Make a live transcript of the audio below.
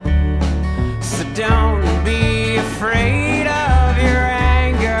Don't be afraid of your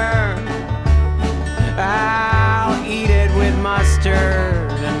anger. I'll eat it with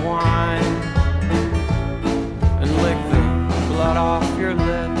mustard and wine, and lick the blood off your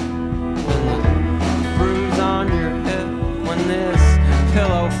lip, and the bruise on your hip when this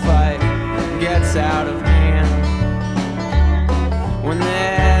pillow fight gets out of hand. When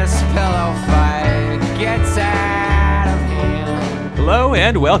this pillow fight gets out of hand. Hello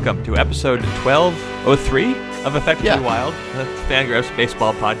and welcome to episode 1203 of Effectively Wild, the Fangraphs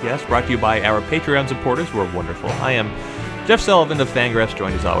baseball podcast, brought to you by our Patreon supporters who are wonderful. I am Jeff Sullivan of Fangraphs,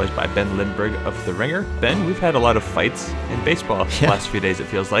 joined as always by Ben Lindbergh of The Ringer. Ben, we've had a lot of fights in baseball the last few days, it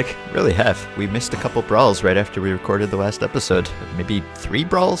feels like. Really have. We missed a couple brawls right after we recorded the last episode. Maybe 3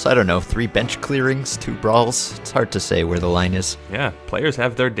 brawls? I don't know. 3 bench clearings, 2 brawls. It's hard to say where the line is. Yeah, players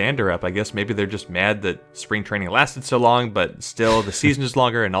have their dander up. I guess maybe they're just mad that spring training lasted so long, but still the season is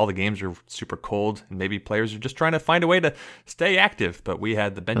longer and all the games are super cold, and maybe players are just trying to find a way to stay active. But we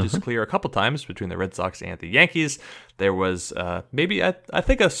had the benches clear a couple times between the Red Sox and the Yankees. There was maybe, I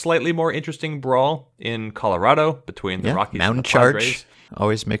think, a slightly more interesting brawl in Colorado between the Rockies mound and the Padres. charge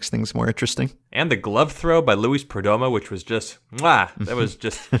always makes things more interesting. And the glove throw by Luis Perdomo, which was just, that was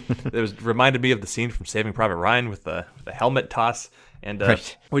just, reminded me of the scene from Saving Private Ryan with the helmet toss. And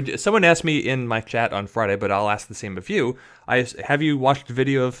someone asked me in my chat on Friday, but I'll ask the same of you. Have you watched a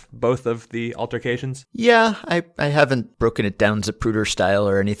video of both of the altercations? Yeah, I haven't broken it down Zapruder style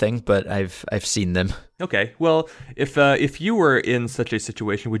or anything, but I've seen them. Okay, well, if you were in such a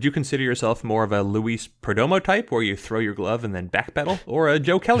situation, would you consider yourself more of a Luis Perdomo type, where you throw your glove and then backpedal, or a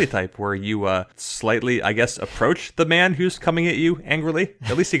Joe Kelly type, where you slightly, I guess, approach the man who's coming at you angrily?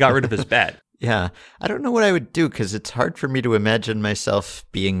 At least he got rid of his bat. Yeah, I don't know what I would do because it's hard for me to imagine myself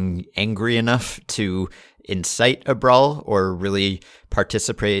being angry enough to incite a brawl or really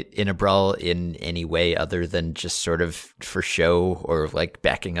participate in a brawl in any way other than just sort of for show or like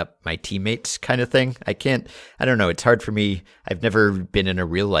backing up my teammates kind of thing. I don't know. It's hard for me. I've never been in a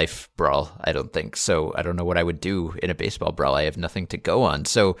real life brawl, I don't think. So I don't know what I would do in a baseball brawl. I have nothing to go on.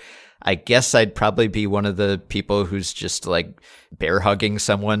 So I guess I'd probably be one of the people who's just like bear hugging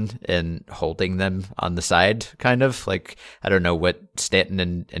someone and holding them on the side, kind of like, I don't know what Stanton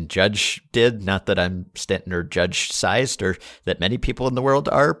and Judge did. Not that I'm Stanton or Judge sized or that many people in the world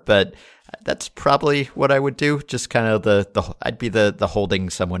are, but that's probably what I would do. Just kind of I'd be the holding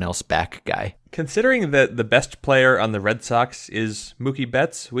someone else back guy. Considering that the best player on the Red Sox is Mookie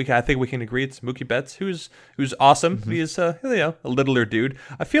Betts, I think we can agree it's Mookie Betts, who's awesome. Mm-hmm. He is a littler dude.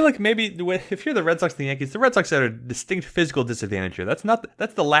 I feel like maybe if you're the Red Sox and the Yankees, the Red Sox are at a distinct physical disadvantage here. That's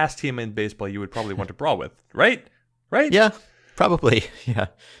the last team in baseball you would probably want to brawl with, right? Right? Yeah, probably. Yeah.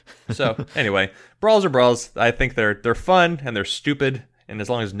 So anyway, brawls are brawls. I think they're fun and they're stupid. And as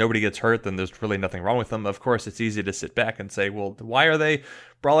long as nobody gets hurt, then there's really nothing wrong with them. Of course, it's easy to sit back and say, well, why are they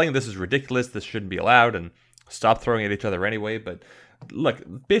brawling? This is ridiculous. This shouldn't be allowed. And stop throwing at each other anyway. But look,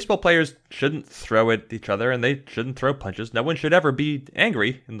 baseball players shouldn't throw at each other and they shouldn't throw punches. No one should ever be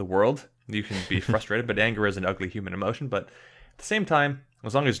angry in the world. You can be frustrated, but anger is an ugly human emotion. But at the same time,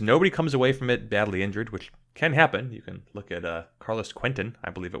 as long as nobody comes away from it badly injured, which can happen. You can look at Carlos Quentin, I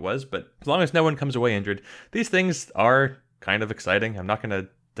believe it was. But as long as no one comes away injured, these things are kind of exciting. I'm not going to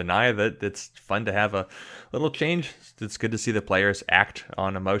deny that it's fun to have a little change. It's good to see the players act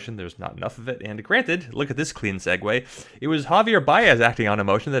on emotion. There's not enough of it. And granted, look at this clean segue. It was Javier Baez acting on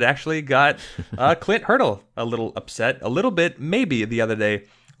emotion that actually got Clint Hurdle a little upset, a little bit, maybe the other day.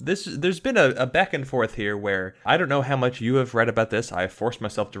 There's been a back and forth here where I don't know how much you have read about this. I forced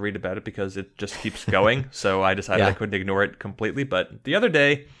myself to read about it because it just keeps going. So I decided I couldn't ignore it completely. But the other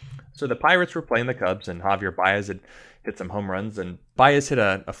day, so the Pirates were playing the Cubs and Javier Baez had hit some home runs, and Baez hit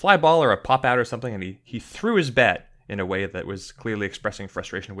a fly ball or a pop out or something, and he threw his bat in a way that was clearly expressing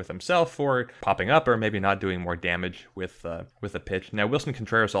frustration with himself for popping up or maybe not doing more damage with a pitch. Now, Wilson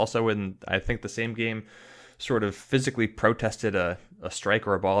Contreras also, in I think the same game, sort of physically protested a strike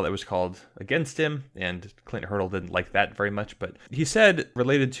or a ball that was called against him, and Clint Hurdle didn't like that very much. But he said,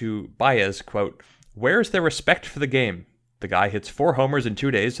 related to Baez, quote, "Where's their respect for the game? The guy hits 4 homers in 2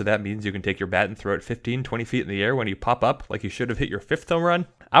 days, so that means you can take your bat and throw it 15, 20 feet in the air when you pop up like you should have hit your 5th home run.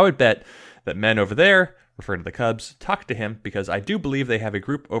 I would bet that men over there," referring to the Cubs, "talk to him because I do believe they have a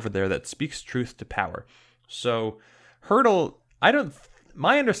group over there that speaks truth to power." So Hurdle,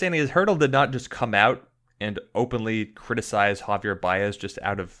 my understanding is Hurdle did not just come out and openly criticize Javier Baez just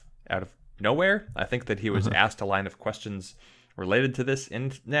out of nowhere. I think that he was asked a line of questions related to this.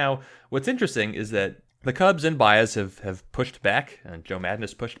 And now what's interesting is that the Cubs and Baez have pushed back, and Joe Maddon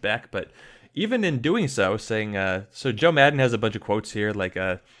has pushed back, but even in doing so, saying, so Joe Maddon has a bunch of quotes here, like,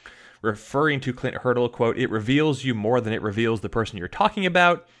 referring to Clint Hurdle, quote, "It reveals you more than it reveals the person you're talking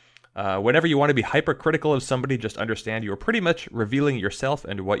about. Whenever you want to be hypercritical of somebody, just understand you are pretty much revealing yourself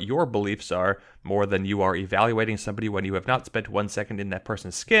and what your beliefs are more than you are evaluating somebody when you have not spent 1 second in that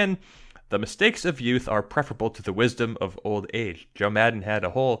person's skin. The mistakes of youth are preferable to the wisdom of old age." Joe Madden had a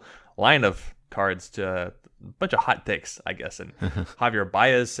whole line of cards to a bunch of hot takes, I guess. And Javier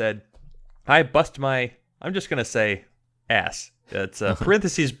Baez said, "I bust my," I'm just going to say, ass. It's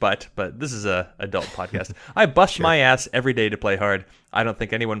parentheses but this is a adult podcast. "I bust my ass every day to play hard. I don't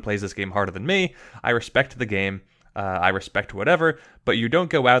think anyone plays this game harder than me. I respect the game. I respect whatever, but you don't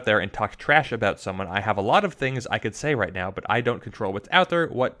go out there and talk trash about someone. I have a lot of things I could say right now, but I don't control what's out there,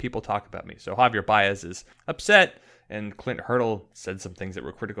 what people talk about me." So Javier Baez is upset, and Clint Hurdle said some things that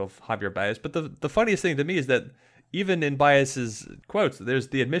were critical of Javier Baez. But the funniest thing to me is that even in Baez's quotes, there's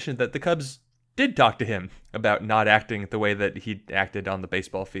the admission that the Cubs did talk to him about not acting the way that he acted on the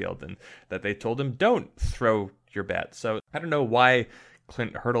baseball field, and that they told him, "Don't throw your bat." So I don't know why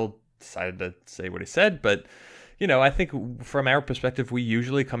Clint Hurdle decided to say what he said, but I think from our perspective, we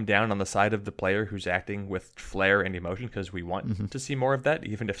usually come down on the side of the player who's acting with flair and emotion, because we want to see more of that,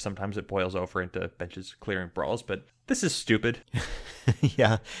 even if sometimes it boils over into benches clearing brawls. But this is stupid.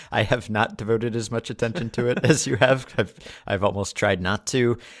 Yeah, I have not devoted as much attention to it as you have. I've almost tried not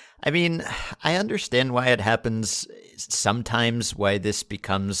to. I mean, I understand why it happens sometimes, why this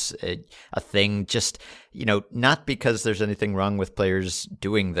becomes a thing, just, not because there's anything wrong with players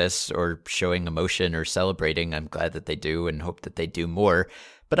doing this or showing emotion or celebrating. I'm glad that they do and hope that they do more.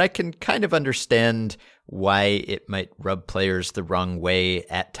 But I can kind of understand why it might rub players the wrong way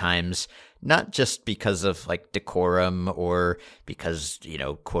at times, not just because of like decorum or because,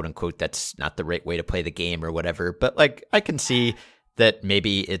 quote unquote, that's not the right way to play the game or whatever. But like, I can see that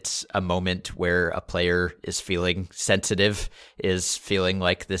maybe it's a moment where a player is feeling sensitive, is feeling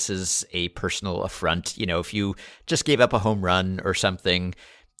like this is a personal affront. If you just gave up a home run or something,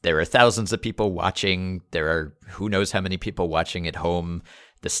 there are thousands of people watching. There are who knows how many people watching at home.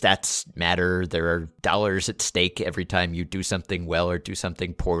 The stats matter. There are dollars at stake every time you do something well or do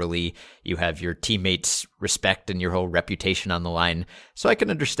something poorly. You have your teammates' respect and your whole reputation on the line. So I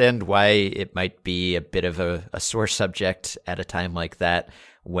can understand why it might be a bit of a sore subject at a time like that,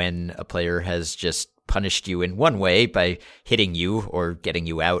 when a player has just punished you in one way by hitting you or getting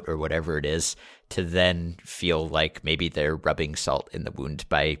you out or whatever it is, to then feel like maybe they're rubbing salt in the wound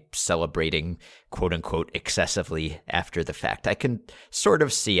by celebrating, quote unquote, excessively after the fact. I can sort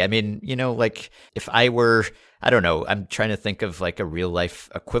of see, I mean, like if I were, I don't know, I'm trying to think of like a real life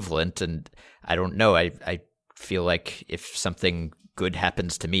equivalent, and I don't know. I feel like if something good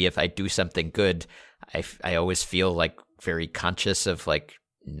happens to me, if I do something good, I always feel like very conscious of like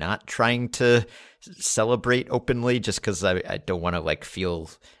not trying to celebrate openly, just because I don't want to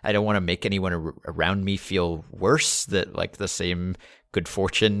I don't want to make anyone around me feel worse, that like the same good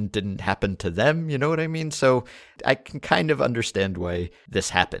fortune didn't happen to them. You know what I mean? So I can kind of understand why this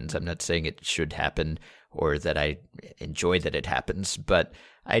happens. I'm not saying it should happen or that I enjoy that it happens, but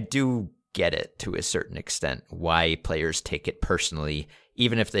I do get it to a certain extent, why players take it personally,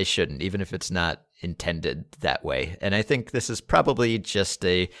 even if they shouldn't, even if it's not intended that way. And I think this is probably just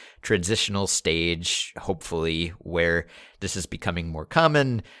a transitional stage, hopefully, where this is becoming more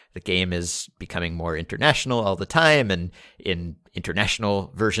common. The game is becoming more international all the time, and in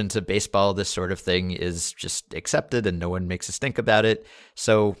international versions of baseball, this sort of thing is just accepted and no one makes a stink about it.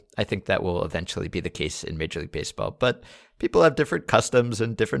 So I think that will eventually be the case in Major League Baseball. But people have different customs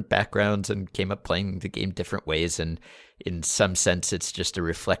and different backgrounds and came up playing the game different ways, and in some sense, it's just a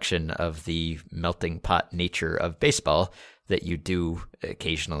reflection of the melting pot nature of baseball that you do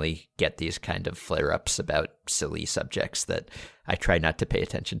occasionally get these kind of flare-ups about silly subjects that I try not to pay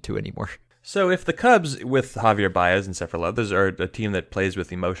attention to anymore. So if the Cubs, with Javier Baez and several others, are a team that plays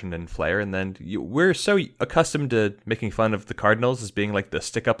with emotion and flair, and then we're so accustomed to making fun of the Cardinals as being like the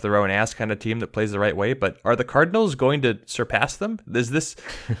stick up their own ass kind of team that plays the right way, but are the Cardinals going to surpass them? Is this,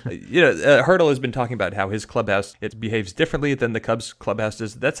 Hurdle has been talking about how his clubhouse, it behaves differently than the Cubs clubhouse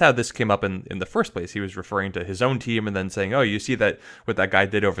does. That's how this came up in the first place. He was referring to his own team and then saying, oh, you see that what that guy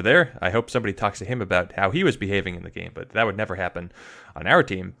did over there? I hope somebody talks to him about how he was behaving in the game, but that would never happen on our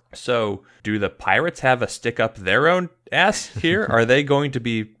team. So do the Pirates have a stick up their own ass here? Are they going to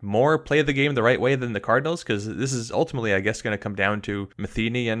be more play the game the right way than the Cardinals? Because this is ultimately, I guess, going to come down to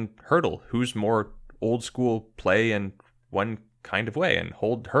Matheny and Hurdle. Who's more old school play in one kind of way? And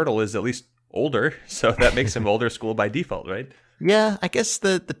Hurdle is at least older, so that makes him older school by default, right? Yeah, I guess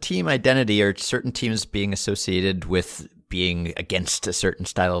the team identity, or certain teams being associated with being against a certain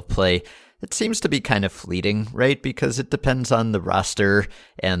style of play, It seems to be kind of fleeting, right? Because it depends on the roster,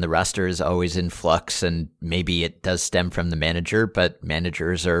 and the roster is always in flux, and maybe it does stem from the manager, but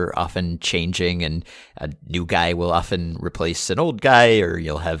managers are often changing, and a new guy will often replace an old guy, or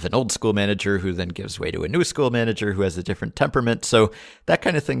you'll have an old school manager who then gives way to a new school manager who has a different temperament. So that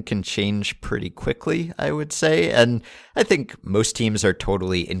kind of thing can change pretty quickly, I would say. And I think most teams are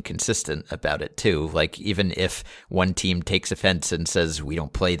totally inconsistent about it too. Like, even if one team takes offense and says, we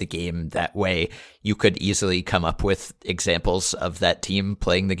don't play the game that way, you could easily come up with examples of that team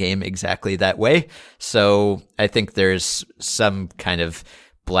playing the game exactly that way. So I think there's some kind of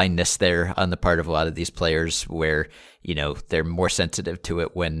blindness there on the part of a lot of these players where, you know, they're more sensitive to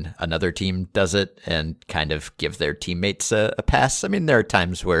it when another team does it and kind of give their teammates a pass. I mean, there are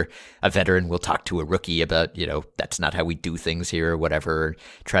times where a veteran will talk to a rookie about, you know, that's not how we do things here or whatever, or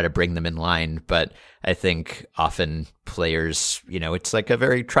try to bring them in line. But I think often players, you know, it's like a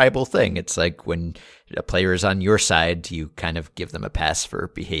very tribal thing. It's like when a player is on your side, you kind of give them a pass for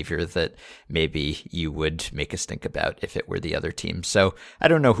behavior that maybe you would make us think about if it were the other team. So I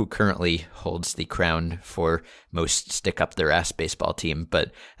don't know who currently holds the crown for most stick up their ass baseball team,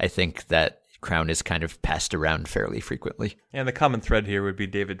 but I think that crown is kind of passed around fairly frequently. And the common thread here would be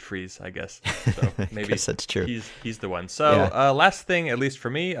David Freese, I guess. So maybe I guess that's true. He's the one. So last thing, at least for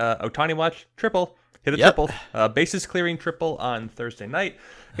me, Ohtani watch, triple. Hit a triple. Bases clearing triple on Thursday night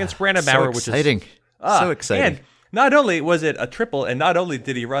against Brandon Bauer, which is exciting. So exciting. And not only was it a triple, and not only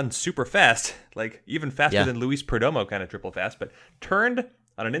did he run super fast, like even faster than Luis Perdomo kind of triple fast, but turned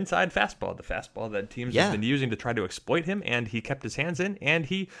on an inside fastball, the fastball that teams have been using to try to exploit him, and he kept his hands in, and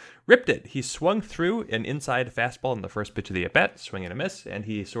he ripped it. He swung through an inside fastball in the first pitch of the at-bat, swing and a miss, and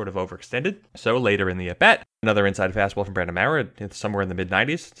he sort of overextended. So later in the at-bat, another inside fastball from Brandon Bauer, somewhere in the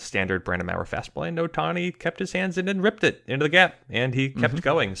mid-90s, standard Brandon Bauer fastball, and Ohtani kept his hands in and ripped it into the gap, and he kept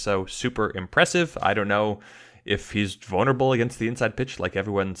going. So super impressive. I don't know if he's vulnerable against the inside pitch like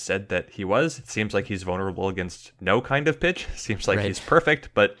everyone said that he was. It seems like he's vulnerable against no kind of pitch. Seems like he's perfect,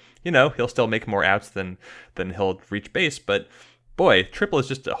 but, you know, he'll still make more outs than he'll reach base. But boy, triple is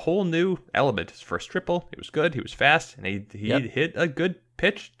just a whole new element. His first triple, it was good, he was fast, and he hit a good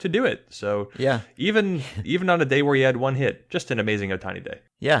pitch to do it. So even on a day where he had one hit, just an amazing Ohtani day.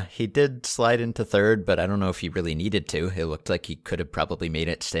 Yeah, he did slide into third, but I don't know if he really needed to. It looked like he could have probably made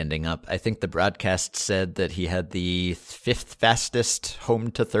it standing up. I think the broadcast said that he had the 5th fastest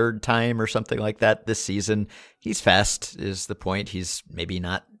home to third time or something like that this season. He's fast is the point. He's maybe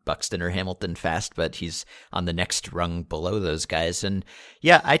not Buxton or Hamilton fast, but he's on the next rung below those guys. And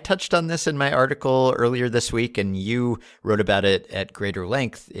yeah, I touched on this in my article earlier this week, and you wrote about it at greater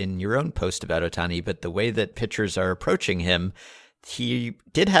length in your own post about Ohtani, but the way that pitchers are approaching him, he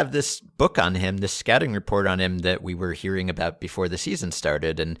did have this book on him, this scouting report on him that we were hearing about before the season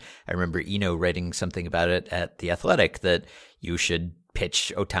started. And I remember Eno writing something about it at The Athletic, that you should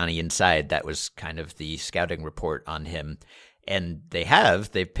pitch Ohtani inside. That was kind of the scouting report on him. And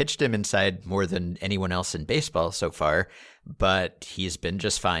they've pitched him inside more than anyone else in baseball so far, but he's been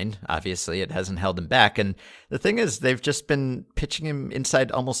just fine. Obviously, it hasn't held him back. And the thing is, they've just been pitching him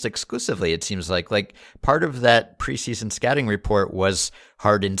inside almost exclusively, it seems like. Like, part of that preseason scouting report was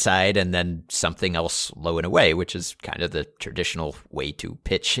hard inside and then something else low and away, which is kind of the traditional way to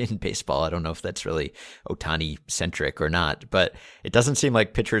pitch in baseball. I don't know if that's really Ohtani-centric or not, but it doesn't seem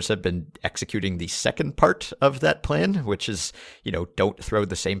like pitchers have been executing the second part of that plan, which is, you know, don't throw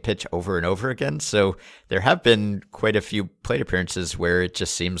the same pitch over and over again. So there have been quite a few plate appearances where it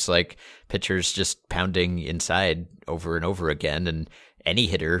just seems like pitchers just pounding inside over and over again, and any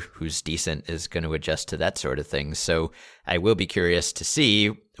hitter who's decent is going to adjust to that sort of thing. So I will be curious to see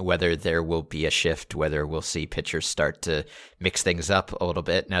whether there will be a shift, whether we'll see pitchers start to mix things up a little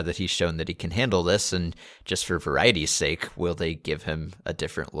bit now that he's shown that he can handle this. And just for variety's sake, will they give him a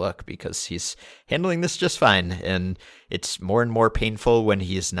different look? Because he's handling this just fine. And it's more and more painful when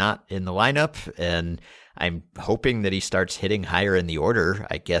he's not in the lineup. And I'm hoping that he starts hitting higher in the order.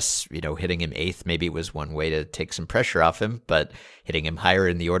 I guess, you know, hitting him 8th maybe was one way to take some pressure off him, but hitting him higher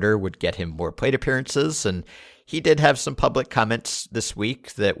in the order would get him more plate appearances. And he did have some public comments this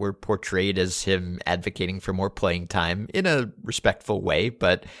week that were portrayed as him advocating for more playing time in a respectful way,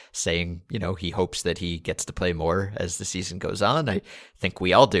 but saying, you know, he hopes that he gets to play more as the season goes on. I think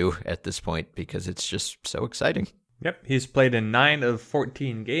we all do at this point because it's just so exciting. Yep, he's played in 9 of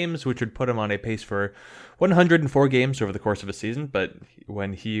 14 games, which would put him on a pace for 104 games over the course of a season. But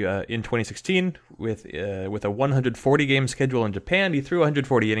when he, in 2016, with a 140 game schedule in Japan, he threw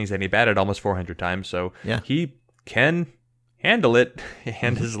 140 innings and he batted almost 400 times. So he can handle it,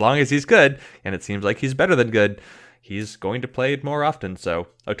 and as long as he's good, and it seems like he's better than good, he's going to play more often. So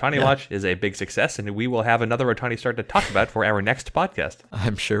Ohtani Watch is a big success, and we will have another Ohtani start to talk about for our next podcast.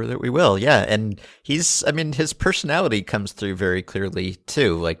 I'm sure that we will, yeah. And his personality comes through very clearly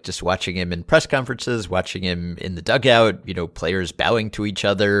too. Like just watching him in press conferences, watching him in the dugout, players bowing to each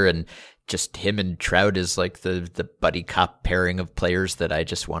other, and just him and Trout is like the buddy cop pairing of players that I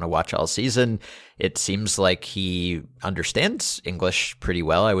just want to watch all season. It seems like he understands English pretty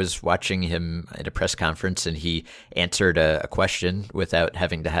well. I was watching him at a press conference and he answered a question without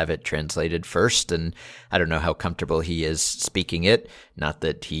having to have it translated first. And I don't know how comfortable he is speaking it. Not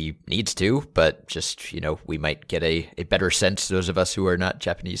that he needs to, but just, we might get a better sense, those of us who are not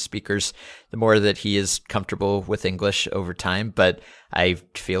Japanese speakers, the more that he is comfortable with English over time. But I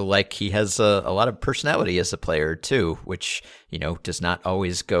feel like he has a lot of personality as a player too, which, does not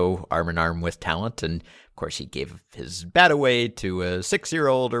always go arm in arm with talent. And of course, he gave his bat away to a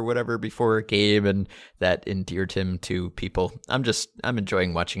 6-year-old or whatever before a game, and that endeared him to people. I'm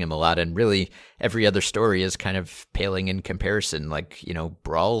enjoying watching him a lot, and really every other story is kind of paling in comparison. Like,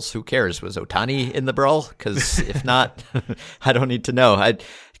 brawls, who cares? Was Ohtani in the brawl? Because if not, I don't need to know.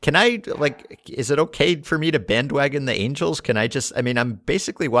 Is it okay for me to bandwagon the Angels? I'm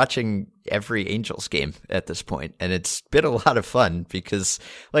basically watching every Angels game at this point, and it's been a lot of fun because,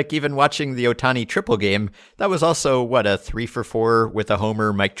 even watching the Ohtani triple game, that was also, a 3-for-4 with a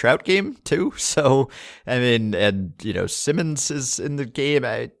homer Mike Trout game, too? So, Simmons is in the game.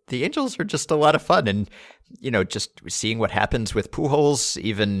 The Angels are just a lot of fun, and just seeing what happens with Pujols,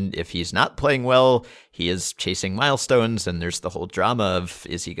 even if he's not playing well, he is chasing milestones, and there's the whole drama of,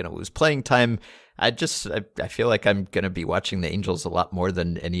 is he going to lose playing time? I feel like I'm going to be watching the Angels a lot more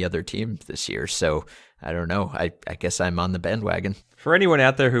than any other team this year. So I don't know. I guess I'm on the bandwagon. For anyone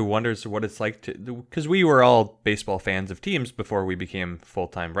out there who wonders what it's like because we were all baseball fans of teams before we became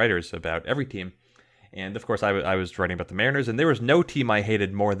full-time writers about every team. And of course, I was writing about the Mariners, and there was no team I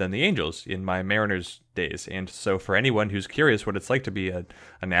hated more than the Angels in my Mariners days. And so for anyone who's curious what it's like to be a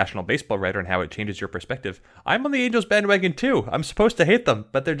national baseball writer and how it changes your perspective, I'm on the Angels bandwagon too. I'm supposed to hate them,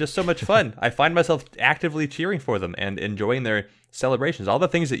 but they're just so much fun. I find myself actively cheering for them and enjoying their celebrations. All the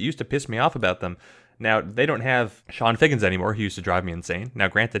things that used to piss me off about them. Now, they don't have Sean Figgins anymore. He used to drive me insane. Now,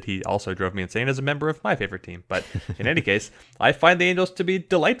 granted, he also drove me insane as a member of my favorite team. But in any case, I find the Angels to be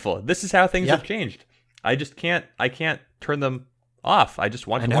delightful. This is how things have changed. I can't turn them off. I just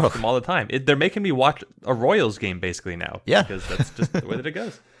want to watch them all the time. They're making me watch a Royals game basically now. Yeah. Because that's just the way that it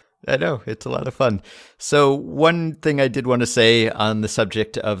goes. I know. It's a lot of fun. So one thing I did want to say on the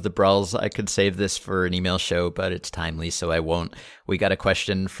subject of the brawls, I could save this for an email show, but it's timely, so I won't. We got a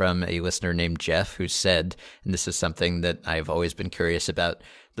question from a listener named Jeff who said, and this is something that I've always been curious about,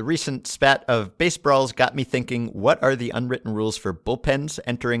 the recent spat of base brawls got me thinking, what are the unwritten rules for bullpens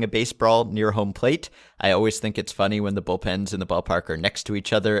entering a base brawl near home plate? I always think it's funny when the bullpens in the ballpark are next to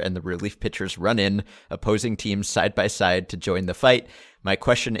each other and the relief pitchers run in, opposing teams side by side to join the fight. My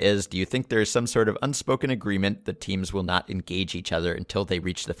question is, do you think there is some sort of unspoken agreement that teams will not engage each other until they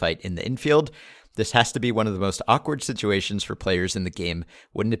reach the fight in the infield? This has to be one of the most awkward situations for players in the game.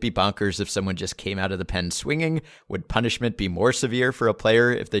 Wouldn't it be bonkers if someone just came out of the pen swinging? Would punishment be more severe for a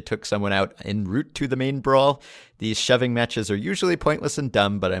player if they took someone out en route to the main brawl? These shoving matches are usually pointless and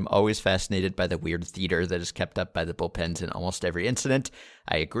dumb, but I'm always fascinated by the weird theater that is kept up by the bullpens in almost every incident.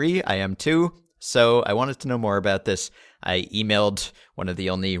 I agree, I am too. So I wanted to know more about this. I emailed one of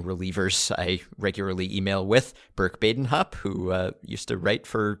the only relievers I regularly email with, Burke Badenhop, who used to write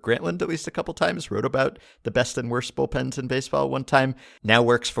for Grantland at least a couple times, wrote about the best and worst bullpens in baseball one time, now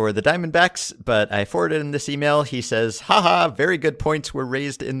works for the Diamondbacks, but I forwarded him this email. He says, haha, very good points were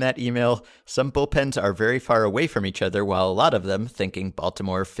raised in that email. Some bullpens are very far away from each other, while a lot of them, thinking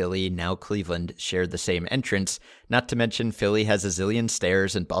Baltimore, Philly, now Cleveland, share the same entrance. Not to mention Philly has a zillion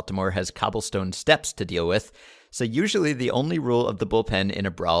stairs and Baltimore has cobblestone steps to deal with. So usually the only rule of the bullpen in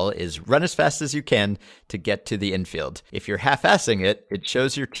a brawl is run as fast as you can to get to the infield. If you're half-assing it, it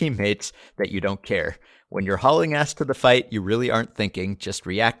shows your teammates that you don't care. When you're hauling ass to the fight, you really aren't thinking, just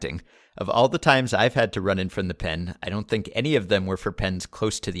reacting. Of all the times I've had to run in from the pen, I don't think any of them were for pens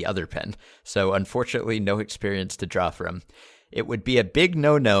close to the other pen. So unfortunately, no experience to draw from. It would be a big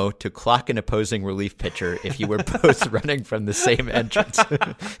no-no to clock an opposing relief pitcher if you were both running from the same entrance.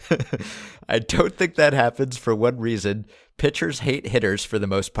 I don't think that happens for one reason. Pitchers hate hitters for the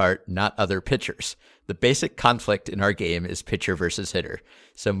most part, not other pitchers. The basic conflict in our game is pitcher versus hitter.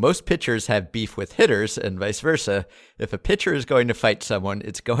 So most pitchers have beef with hitters and vice versa. If a pitcher is going to fight someone,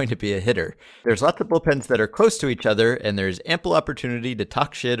 it's going to be a hitter. There's lots of bullpens that are close to each other, and there's ample opportunity to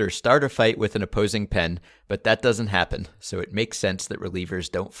talk shit or start a fight with an opposing pen, but that doesn't happen, so it makes sense that relievers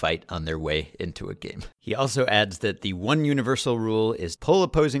don't fight on their way into a game. He also adds that the one universal rule is pull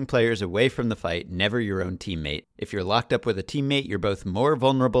opposing players away from the fight, never your own teammate. If you're locked up with a teammate, you're both more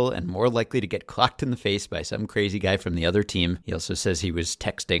vulnerable and more likely to get clocked in the face by some crazy guy from the other team. He also says he was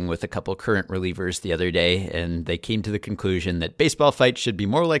texting with a couple current relievers the other day, and they came to the conclusion that baseball fights should be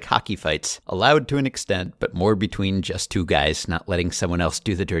more like hockey fights, allowed to an extent, but more between just two guys, not letting someone else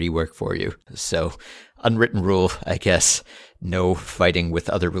do the dirty work for you. So, unwritten rule, I guess. No fighting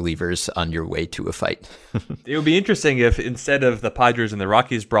with other relievers on your way to a fight. It would be interesting if instead of the Padres and the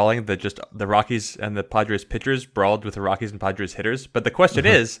Rockies brawling, that just the Rockies and the Padres pitchers brawled with the Rockies and Padres hitters. But the question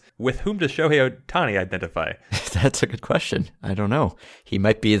is, with whom does Shohei Ohtani identify? That's a good question. I don't know. He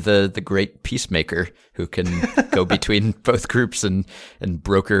might be the great peacemaker who can go between both groups and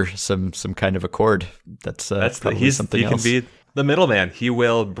broker some kind of accord. That's probably something else. He can be the middleman. He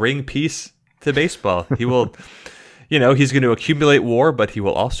will bring peace to baseball. He will... he's going to accumulate war, but he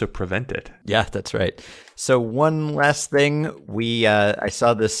will also prevent it. Yeah, that's right. So one last thing, I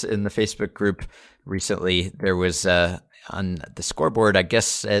saw this in the Facebook group recently. There was on the scoreboard, I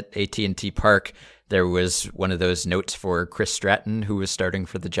guess at AT&T Park, there was one of those notes for Chris Stratton, who was starting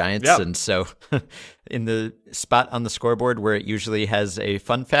for the Giants. Yep. And so in the spot on the scoreboard where it usually has a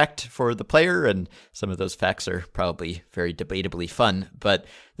fun fact for the player, and some of those facts are probably very debatably fun, but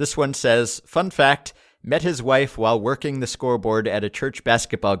this one says, fun fact, met his wife while working the scoreboard at a church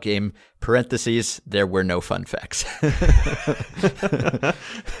basketball game, parentheses, there were no fun facts.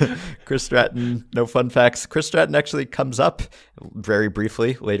 Chris Stratton, no fun facts. Chris Stratton actually comes up very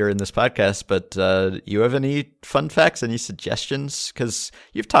briefly later in this podcast, but you have any fun facts, any suggestions? Because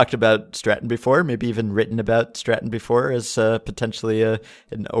you've talked about Stratton before, maybe even written about Stratton before as potentially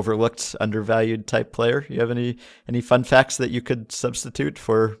an overlooked, undervalued type player. You have any fun facts that you could substitute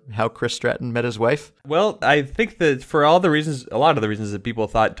for how Chris Stratton met his wife? Well, I think that for a lot of the reasons that people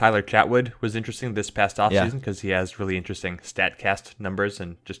thought Tyler Chatwood was interesting this past offseason, because he has really interesting StatCast numbers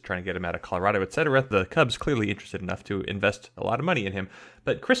and just trying to get him out of Colorado, etc. The Cubs clearly interested enough to invest a lot of money in him.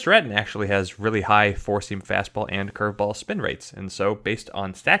 But Chris Stratton actually has really high four-seam fastball and curveball spin rates. And so based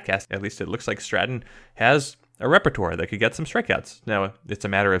on StatCast, at least it looks like Stratton has a repertoire that could get some strikeouts. Now, it's a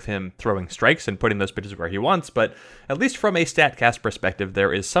matter of him throwing strikes and putting those pitches where he wants, but at least from a StatCast perspective,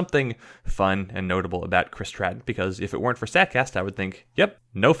 there is something fun and notable about Chris Stratton, because if it weren't for StatCast, I would think, yep,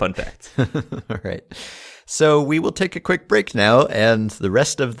 no fun facts. All right. So we will take a quick break now, and the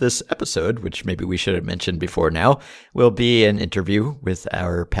rest of this episode, which maybe we should have mentioned before now, will be an interview with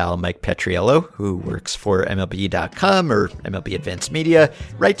our pal Mike Petriello, who works for MLB.com or MLB Advanced Media,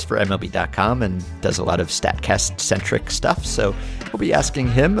 writes for MLB.com, and does a lot of StatCast-centric stuff. So we'll be asking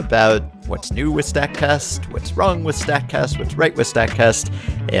him about what's new with StatCast, what's wrong with StatCast, what's right with StatCast,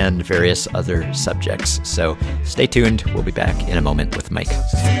 and various other subjects. So stay tuned. We'll be back in a moment with Mike.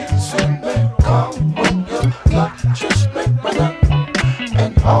 Just make one up,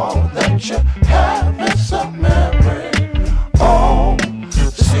 and all that you have is a memory. All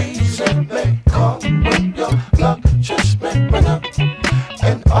season may come with your luck. Just make one up,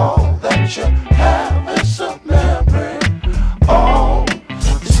 and all that you have is a memory. All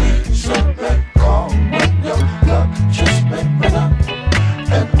season may come with your luck. Just make one up,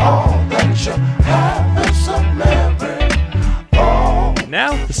 and all that you have is a memory.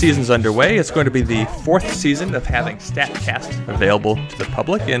 Now the season's underway. It's going to be the fourth season of having StatCast available to the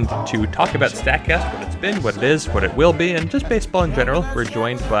public, and to talk about StatCast, what it's been, what it is, what it will be, and just baseball in general, we're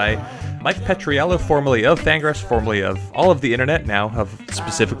joined by Mike Petriello, formerly of Fangraphs, formerly of all of the internet, now of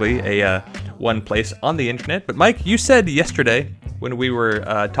specifically a one place on the internet. But Mike, you said yesterday when we were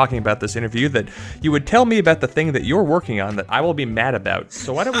talking about this interview that you would tell me about the thing that you're working on that I will be mad about.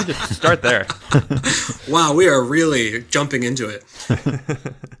 So why don't we just start there? Wow, we are really jumping into it.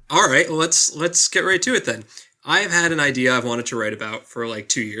 All right, well, let's get right to it then. I've had an idea I've wanted to write about for like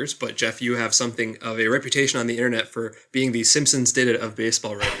 2 years, but Jeff, you have something of a reputation on the internet for being the Simpsons did it of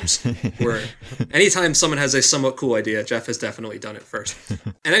baseball writers, where anytime someone has a somewhat cool idea, Jeff has definitely done it first.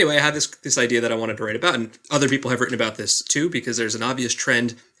 And anyway, I had this idea that I wanted to write about, and other people have written about this too, because there's an obvious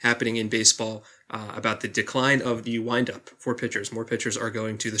trend happening in baseball about the decline of the windup for pitchers. More pitchers are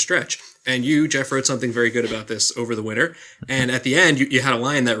going to the stretch. And you, Jeff, wrote something very good about this over the winter. And at the end, you had a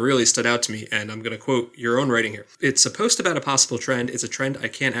line that really stood out to me. And I'm going to quote your own writing here. It's a post about a possible trend. It's a trend I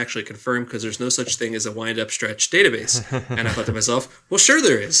can't actually confirm because there's no such thing as a windup stretch database. And I thought to myself, well, sure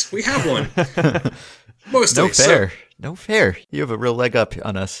there is. We have one. Mostly. No fair. No fair. You have a real leg up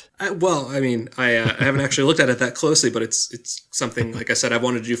on us. I haven't actually looked at it that closely, but it's something, like I said, I've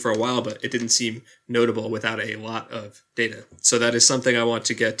wanted to do for a while, but it didn't seem notable without a lot of data. So that is something I want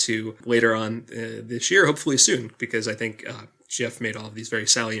to get to later on this year, hopefully soon, because I think Jeff made all of these very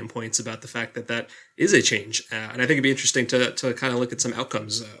salient points about the fact that is a change. And I think it'd be interesting to kind of look at some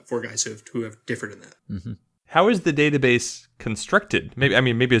outcomes for guys who have differed in that. Mm-hmm. How is the database constructed?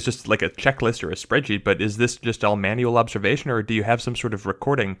 Maybe it's just like a checklist or a spreadsheet, but is this just all manual observation, or do you have some sort of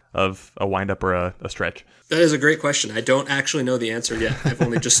recording of a windup or a stretch? That is a great question. I don't actually know the answer yet. I've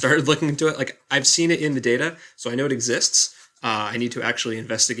only just started looking into it. Like, I've seen it in the data, so I know it exists. I need to actually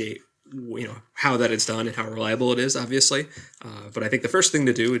investigate, how that is done and how reliable it is, obviously. But I think the first thing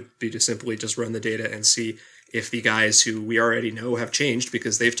to do would be to simply just run the data and see if the guys who we already know have changed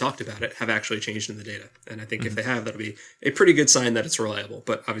because they've talked about it have actually changed in the data. And I think if they have, that'll be a pretty good sign that it's reliable.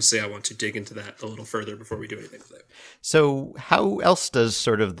 But obviously I want to dig into that a little further before we do anything with it. So how else does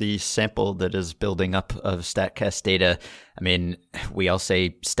sort of the sample that is building up of StatCast data, we all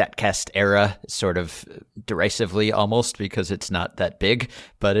say StatCast era sort of derisively almost because it's not that big,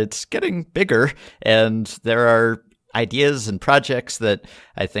 but it's getting bigger. And there are ideas and projects that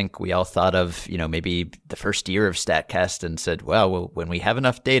I think we all thought of, maybe the first year of StatCast and said, well, when we have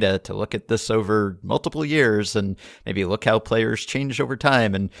enough data to look at this over multiple years and maybe look how players change over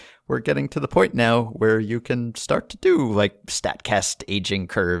time. And we're getting to the point now where you can start to do like StatCast aging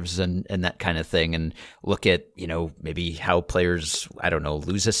curves and that kind of thing and look at, maybe how players,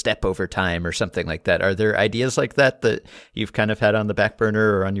 lose a step over time or something like that. Are there ideas like that you've kind of had on the back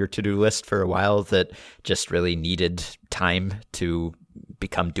burner or on your to-do list for a while that just really needed time to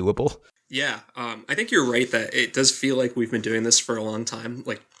become doable? Yeah, I think you're right that it does feel like we've been doing this for a long time.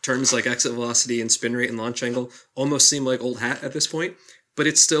 Like terms like exit velocity and spin rate and launch angle almost seem like old hat at this point, but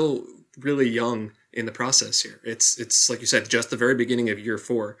it's still really young in the process here. It's like you said, just the very beginning of year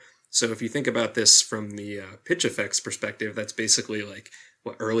 4. So if you think about this from the pitch effects perspective, that's basically like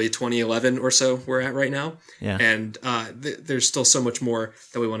early 2011 or so we're at right now. Yeah. And there's still so much more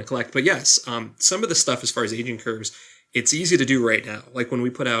that we want to collect. But yes, some of the stuff as far as aging curves, it's easy to do right now. Like when we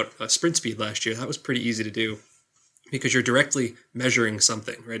put out sprint speed last year, that was pretty easy to do because you're directly measuring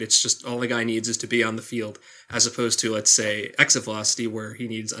something, right? It's just all the guy needs is to be on the field as opposed to, let's say, exit velocity where he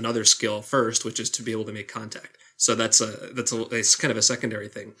needs another skill first, which is to be able to make contact. So it's kind of a secondary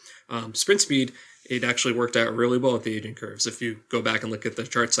thing. Sprint speed, it actually worked out really well with the aging curves. If you go back and look at the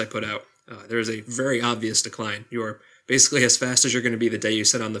charts I put out, there's a very obvious decline. You are basically as fast as you're going to be the day you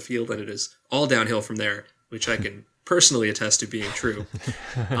set on the field, and it is all downhill from there, which I can personally attest to being true.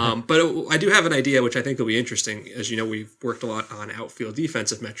 But I do have an idea, which I think will be interesting. As you know, we've worked a lot on outfield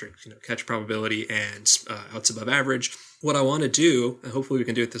defensive metrics, catch probability and outs above average. What I want to do, and hopefully we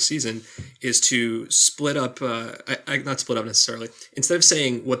can do it this season, is to split up, not split up necessarily, instead of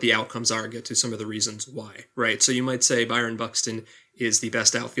saying what the outcomes are, get to some of the reasons why, right? So you might say Byron Buxton is the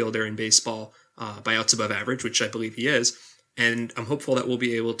best outfielder in baseball by outs above average, which I believe he is. And I'm hopeful that we'll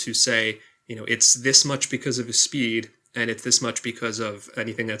be able to say, it's this much because of his speed, and it's this much because of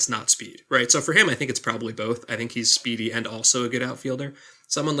anything that's not speed, right? So for him, I think it's probably both. I think he's speedy and also a good outfielder.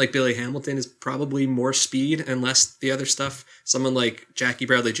 Someone like Billy Hamilton is probably more speed and less the other stuff. Someone like Jackie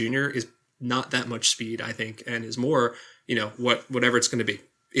Bradley Jr. is not that much speed, I think, and is more, whatever it's going to be.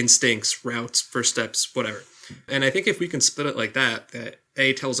 Instincts, routes, first steps, whatever. And I think if we can split it like that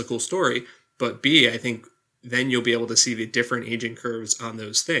A, tells a cool story, but B, I think then you'll be able to see the different aging curves on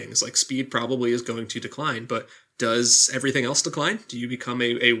those things. Like speed probably is going to decline, but does everything else decline? Do you become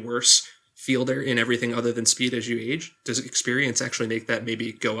a worse fielder in everything other than speed as you age? Does experience actually make that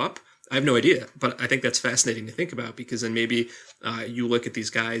maybe go up? I have no idea, but I think that's fascinating to think about because then maybe you look at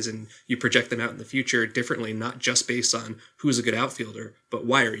these guys and you project them out in the future differently, not just based on who's a good outfielder, but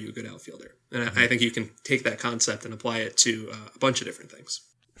why are you a good outfielder? And I think you can take that concept and apply it to a bunch of different things.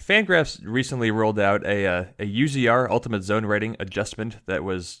 Fangraphs recently rolled out a UZR Ultimate Zone Rating adjustment that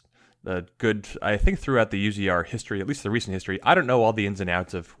was good, I think, throughout the UZR history, at least the recent history. I don't know all the ins and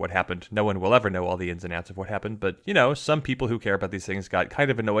outs of what happened. No one will ever know all the ins and outs of what happened. But, some people who care about these things got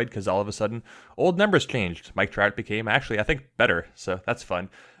kind of annoyed because all of a sudden old numbers changed. Mike Trout became actually, I think, better. So that's fun.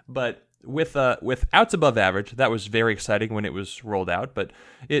 But with outs above average, that was very exciting when it was rolled out. But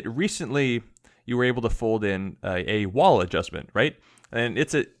it recently, you were able to fold in a wall adjustment, right? And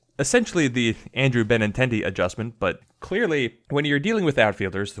essentially the Andrew Benintendi adjustment, but clearly when you're dealing with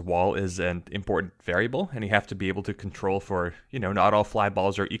outfielders, the wall is an important variable, and you have to be able to control for, not all fly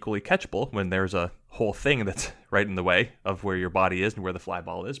balls are equally catchable when there's a whole thing that's right in the way of where your body is and where the fly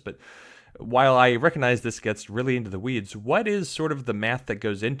ball is. But while I recognize this gets really into the weeds, what is sort of the math that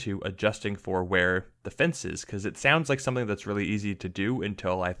goes into adjusting for where the fence is? Because it sounds like something that's really easy to do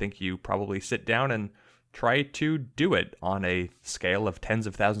until I think you probably sit down and try to do it on a scale of tens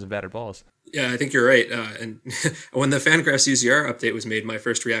of thousands of batted balls. Yeah, I think you're right. And when the Fangraphs UZR update was made, my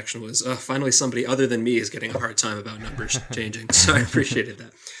first reaction was, finally somebody other than me is getting a hard time about numbers changing. So I appreciated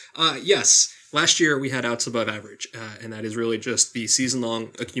that. Yes, last year we had outs above average, and that is really just the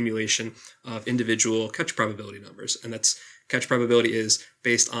season-long accumulation of individual catch probability numbers. And that's catch probability is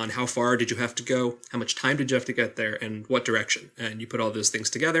based on how far did you have to go, how much time did you have to get there, and what direction. And you put all those things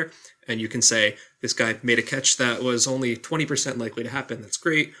together, and you can say, this guy made a catch that was only 20% likely to happen. That's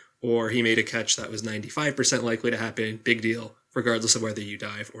great. Or he made a catch that was 95% likely to happen. Big deal, regardless of whether you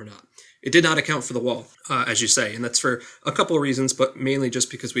dive or not. It did not account for the wall, as you say, and that's for a couple of reasons, but mainly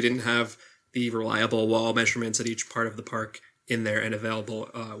just because we didn't have the reliable wall measurements at each part of the park in there and available,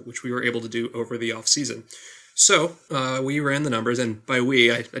 which we were able to do over the off season. So we ran the numbers, and by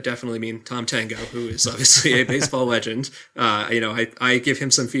we, I definitely mean Tom Tango, who is obviously a baseball legend. I give him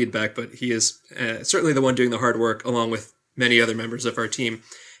some feedback, but he is certainly the one doing the hard work, along with many other members of our team.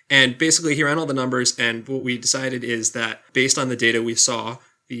 And basically, he ran all the numbers, and what we decided is that based on the data we saw,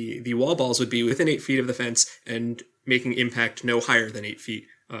 the wall balls would be within 8 feet of the fence and making impact no higher than 8 feet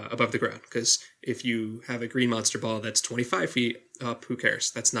above the ground. Because if you have a green monster ball that's 25 feet up, who cares?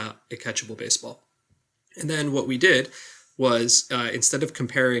 That's not a catchable baseball. And then what we did was, instead of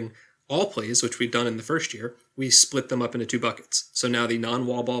comparing all plays, which we'd done in the first year, we split them up into 2 buckets. So now the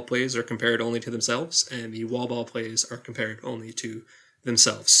non-wall ball plays are compared only to themselves, and the wall ball plays are compared only to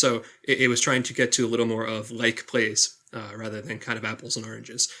themselves. So it was trying to get to a little more of like plays rather than kind of apples and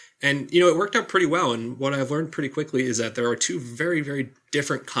oranges. And, it worked out pretty well. And what I've learned pretty quickly is that there are 2 very, very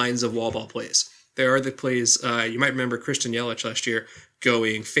different kinds of wall ball plays. There are the plays, you might remember Christian Yelich last year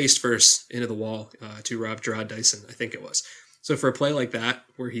going face first into the wall to rob Gerard Dyson, I think it was. So for a play like that,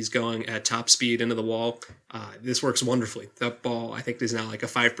 where he's going at top speed into the wall, this works wonderfully. That ball, I think, is now like a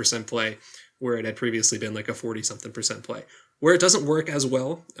 5% play, where it had previously been like a 40-something% play. Where it doesn't work as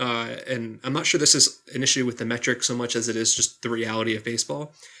well, and I'm not sure this is an issue with the metric so much as it is just the reality of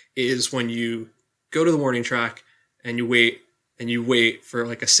baseball, is when you go to the warning track and you wait for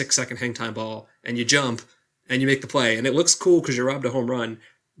like a 6-second hang time ball, and you jump and you make the play, and it looks cool because you robbed a home run.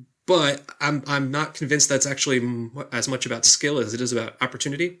 But I'm not convinced that's actually as much about skill as it is about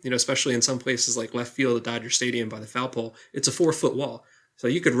opportunity. Especially in some places like left field at Dodger Stadium by the foul pole, it's a 4-foot wall. So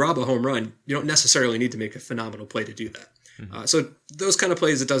you could rob a home run. You don't necessarily need to make a phenomenal play to do that. So those kind of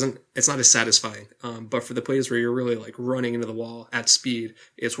plays, it's not as satisfying. But for the plays where you're really like running into the wall at speed,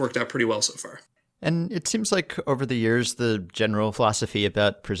 it's worked out pretty well so far. And it seems like over the years, the general philosophy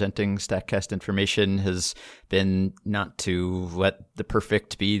about presenting StatCast information has been not to let the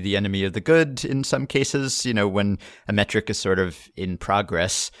perfect be the enemy of the good in some cases. When a metric is sort of in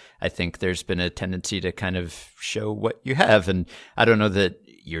progress, I think there's been a tendency to kind of show what you have. And I don't know that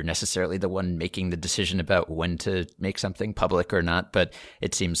you're necessarily the one making the decision about when to make something public or not, but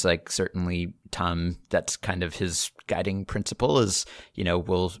it seems like certainly Tom, that's kind of his guiding principle is,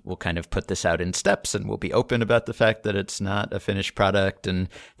 we'll kind of put this out in steps, and we'll be open about the fact that it's not a finished product and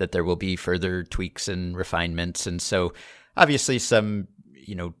that there will be further tweaks and refinements. And so obviously some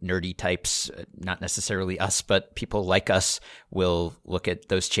nerdy types, not necessarily us, but people like us will look at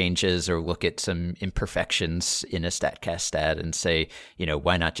those changes or look at some imperfections in a StatCast stat and say,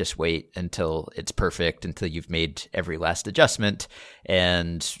 why not just wait until it's perfect, until you've made every last adjustment?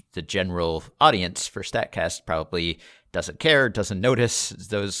 And the general audience for StatCast probably doesn't care, doesn't notice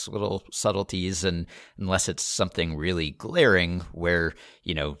those little subtleties, and unless it's something really glaring where,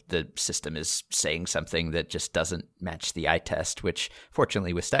 the system is saying something that just doesn't match the eye test, which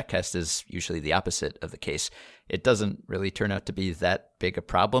fortunately with StatCast is usually the opposite of the case. It doesn't really turn out to be that big a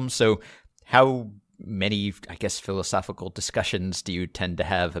problem. So how many, I guess, philosophical discussions do you tend to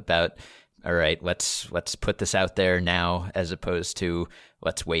have about, all right, let's put this out there now, as opposed to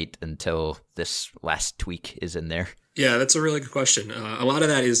let's wait until this last tweak is in there? Yeah, that's a really good question. A lot of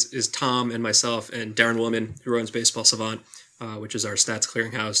that is Tom and myself and Darren Woolman, who runs Baseball Savant, which is our stats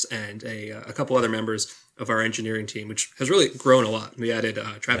clearinghouse, and a couple other members of our engineering team, which has really grown a lot. We added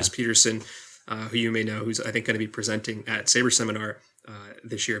Travis Peterson, who you may know, who's I think going to be presenting at Sabre Seminar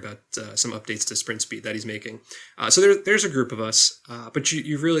this year about some updates to sprint speed that he's making. So there's a group of us, but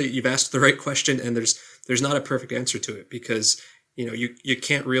you've asked the right question, and there's not a perfect answer to it, because you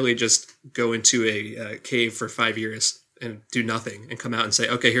can't really just go into a cave for 5 years and do nothing and come out and say,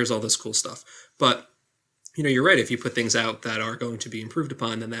 okay, here's all this cool stuff. But, you're right. If you put things out that are going to be improved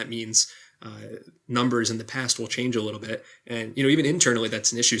upon, then that means numbers in the past will change a little bit. And, even internally,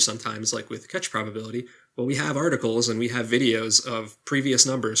 that's an issue sometimes, like with catch probability. Well, we have articles and we have videos of previous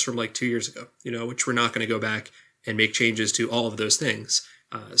numbers from like 2 years ago, which we're not going to go back and make changes to all of those things.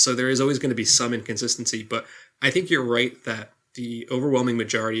 So there is always going to be some inconsistency. But I think you're right that the overwhelming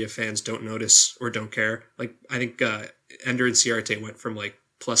majority of fans don't notice or don't care. Like, I think Ender and Ciarte went from like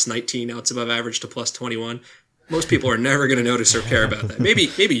plus 19 outs above average to plus 21. Most people are never going to notice or care about that.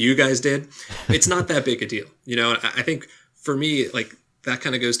 Maybe you guys did. It's not that big a deal. I think for me, like, that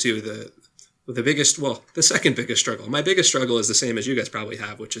kind of goes to the second biggest struggle. My biggest struggle is the same as you guys probably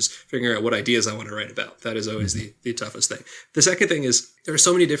have, which is figuring out what ideas I want to write about. That is always the toughest thing. The second thing is there are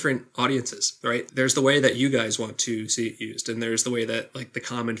so many different audiences, right? There's the way that you guys want to see it used, and there's the way that like the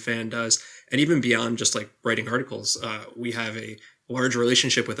common fan does. And even beyond just like writing articles, we have a large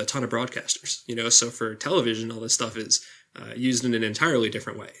relationship with a ton of broadcasters, so for television, all this stuff is used in an entirely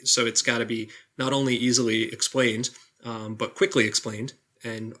different way. So it's got to be not only easily explained, but quickly explained,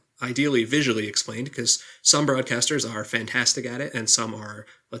 and ideally visually explained, because some broadcasters are fantastic at it and some are,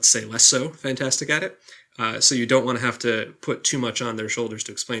 let's say, less so fantastic at it. So you don't want to have to put too much on their shoulders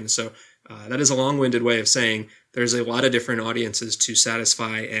to explain it. So that is a long-winded way of saying there's a lot of different audiences to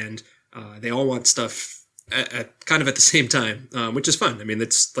satisfy, and they all want stuff at kind of at the same time, which is fun. I mean,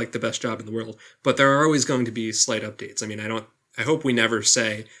 it's like the best job in the world, but there are always going to be slight updates. I mean, I hope we never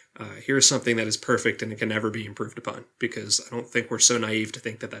say, here's something that is perfect and it can never be improved upon, because I don't think we're so naive to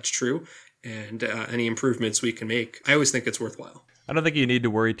think that that's true. And any improvements we can make, I always think it's worthwhile. I don't think you need to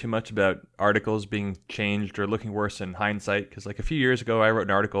worry too much about articles being changed or looking worse in hindsight, because like a few years ago, I wrote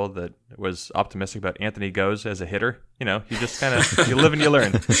an article that was optimistic about Anthony Goes as a hitter. You just kind of, you live and you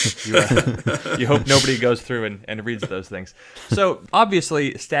learn. You hope nobody goes through and reads those things. So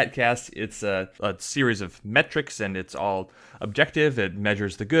obviously, StatCast, it's a series of metrics, and it's all objective. It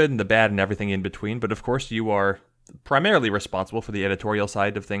measures the good and the bad and everything in between. But of course, you are primarily responsible for the editorial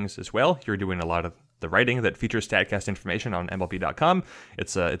side of things as well. You're doing a lot of the writing that features StatCast information on MLB.com.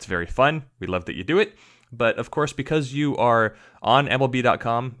 It's very fun. We love that you do it. But of course, because you are on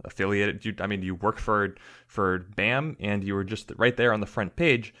MLB.com affiliated, you work for BAM, and you were just right there on the front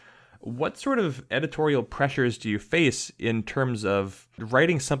page. What sort of editorial pressures do you face in terms of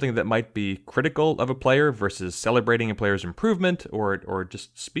writing something that might be critical of a player versus celebrating a player's improvement, or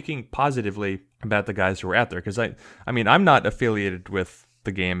just speaking positively about the guys who are out there? Because I'm not affiliated with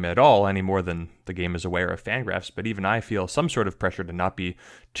the game at all any more than the game is aware of Fangraphs, but even I feel some sort of pressure to not be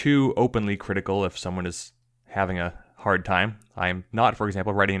too openly critical if someone is having a hard time. I'm not, for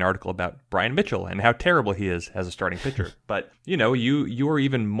example, writing an article about Brian Mitchell and how terrible he is as a starting pitcher. But, you are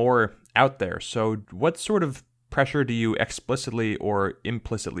even more out there. So what sort of pressure do you explicitly or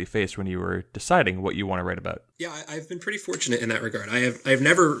implicitly face when you were deciding what you want to write about? Yeah, I've been pretty fortunate in that regard. I've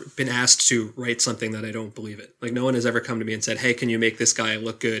never been asked to write something that I don't believe in. Like, no one has ever come to me and said, hey, can you make this guy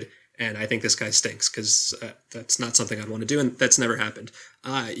look good? And I think this guy stinks, because that's not something I'd want to do, and that's never happened.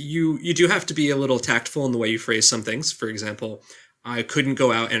 You do have to be a little tactful in the way you phrase some things. For example, I couldn't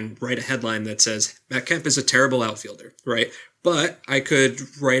go out and write a headline that says, Matt Kemp is a terrible outfielder, right? But I could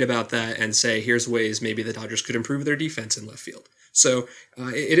write about that and say, here's ways maybe the Dodgers could improve their defense in left field. So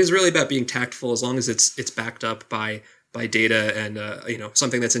it is really about being tactful, as long as it's backed up by data and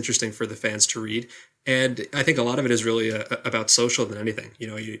something that's interesting for the fans to read. And I think a lot of it is really about social than anything.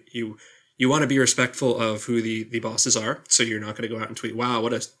 You want to be respectful of who the bosses are, so you're not going to go out and tweet, wow,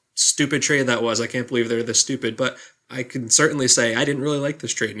 what a stupid trade that was. I can't believe they're this stupid. But I can certainly say, I didn't really like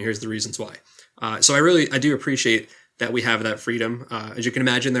this trade, and here's the reasons why. So I do appreciate that we have that freedom. As you can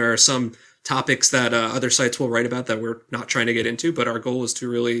imagine, there are some topics that other sites will write about that we're not trying to get into, but our goal is to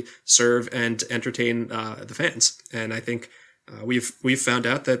really serve and entertain the fans. And I think we've found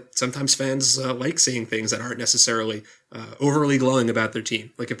out that sometimes fans like seeing things that aren't necessarily overly glowing about their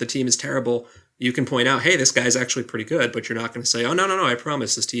team. Like, if the team is terrible, you can point out, hey, this guy's actually pretty good, but you're not going to say, oh, no, I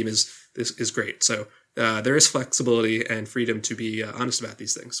promise this team is great. So there is flexibility and freedom to be honest about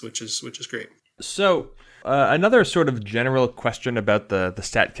these things, which is great. So another sort of general question about the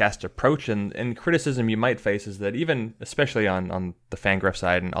StatCast approach and criticism you might face is that even, especially on the Fangraph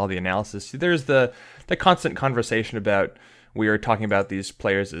side and all the analysis, there's the constant conversation about, we are talking about these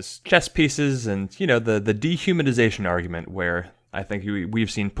players as chess pieces, and the dehumanization argument, where I think we've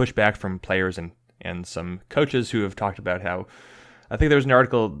seen pushback from players and some coaches who have talked about how, I think there was an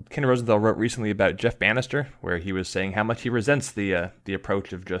article Ken Rosenthal wrote recently about Jeff Bannister, where he was saying how much he resents the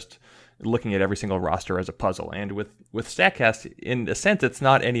approach of just looking at every single roster as a puzzle. And with StatCast, in a sense, it's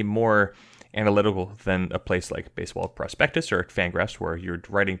not any more analytical than a place like Baseball Prospectus or Fangraphs, where you're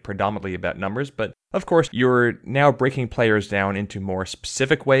writing predominantly about numbers. But of course, you're now breaking players down into more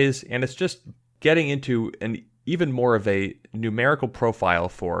specific ways, and it's just getting into an even more of a numerical profile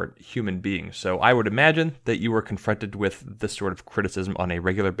for human beings. So I would imagine that you were confronted with this sort of criticism on a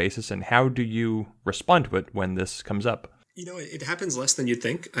regular basis, and how do you respond to it when this comes up? You know, it happens less than you'd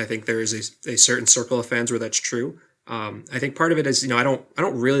think. I think there is a certain circle of fans where that's true. I think part of it is, I don't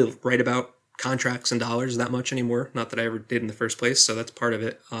really write about contracts and dollars that much anymore. Not that I ever did in the first place, so that's part of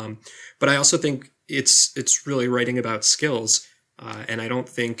it. But I also think it's really writing about skills, and I don't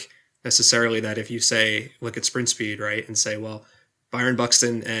think necessarily that if you say, look at sprint speed, right, and say, well, Byron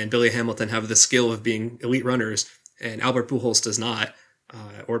Buxton and Billy Hamilton have the skill of being elite runners, and Albert Pujols does not,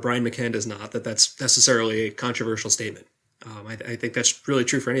 or Brian McCann does not, that's necessarily a controversial statement. I think that's really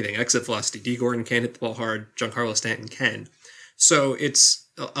true for anything. Exit velocity, D. Gordon can hit the ball hard, Giancarlo Stanton can. So it's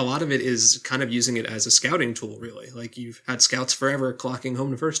a lot of it is kind of using it as a scouting tool, really. Like, you've had scouts forever clocking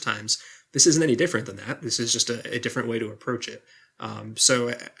home to first times. This isn't any different than that. This is just a different way to approach it. So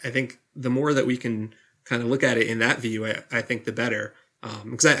I think the more that we can kind of look at it in that view, I think the better.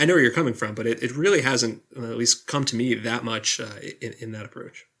 Because I know where you're coming from, but it really hasn't, at least come to me that much in that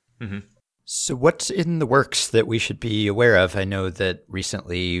approach. Mm-hmm. So what's in the works that we should be aware of? I know that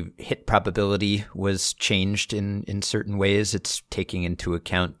recently hit probability was changed in certain ways. It's taking into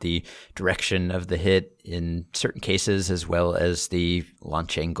account the direction of the hit in certain cases, as well as the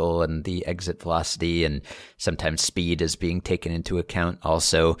launch angle and the exit velocity, and sometimes speed is being taken into account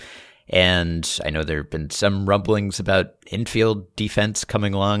also. And I know there have been some rumblings about infield defense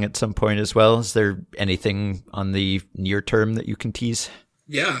coming along at some point as well. Is there anything on the near term that you can tease?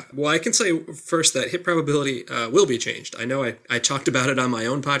 Yeah, well, I can say first that hit probability will be changed. I know I talked about it on my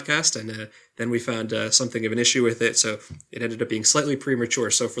own podcast, and then we found something of an issue with it, so it ended up being slightly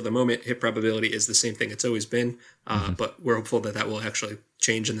premature. So for the moment, hit probability is the same thing it's always been, but we're hopeful that will actually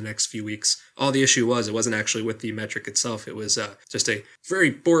change in the next few weeks. All the issue was, it wasn't actually with the metric itself. It was just a very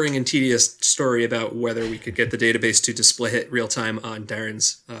boring and tedious story about whether we could get the database to display hit real time on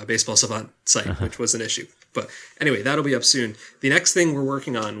Darren's Baseball Savant site, which was an issue. But anyway, that'll be up soon. The next thing we're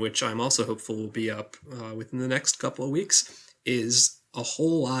working on, which I'm also hopeful will be up within the next couple of weeks, is a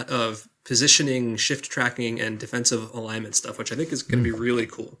whole lot of positioning, shift tracking, and defensive alignment stuff, which I think is going to be really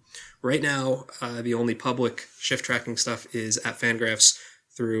cool. Right now, the only public shift tracking stuff is at Fangraphs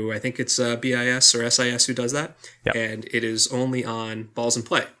through, I think it's BIS or SIS who does that. Yep. And it is only on balls in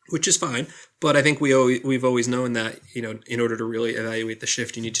play, which is fine. But I think we've always known that, in order to really evaluate the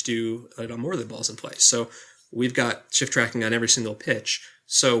shift, you need to do it on more than balls in play. So we've got shift tracking on every single pitch.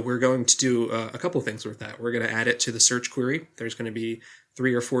 So we're going to do a couple things with that. We're going to add it to the search query. There's going to be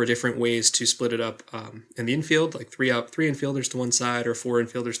 3 or 4 different ways to split it up in the infield, like 3 infielders to one side or 4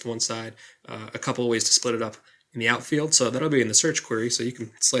 infielders to one side, a couple of ways to split it up in the outfield. So that'll be in the search query, so you can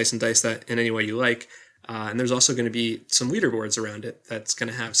slice and dice that in any way you like. And there's also going to be some leaderboards around it that's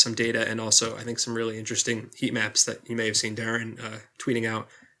going to have some data, and also I think some really interesting heat maps that you may have seen Darren tweeting out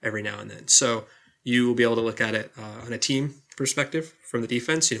every now and then. So you will be able to look at it on a team perspective from the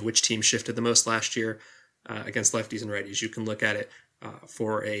defense, which team shifted the most last year against lefties and righties. You can look at it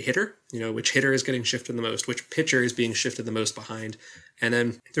for a hitter, which hitter is getting shifted the most, which pitcher is being shifted the most behind. And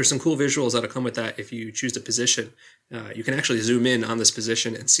then there's some cool visuals that'll come with that. If you choose a position, you can actually zoom in on this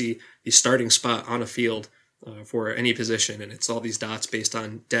position and see the starting spot on a field for any position. And it's all these dots based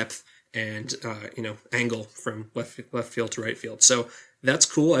on depth and, angle from left field to right field. So that's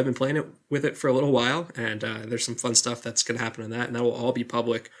cool. I've been playing with it for a little while, and there's some fun stuff that's going to happen on that, and that will all be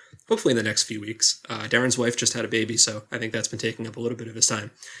public hopefully in the next few weeks. Darren's wife just had a baby, so I think that's been taking up a little bit of his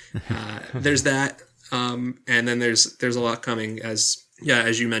time. There's that, and then there's a lot coming. As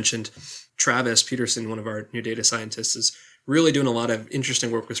you mentioned, Travis Peterson, one of our new data scientists, is really doing a lot of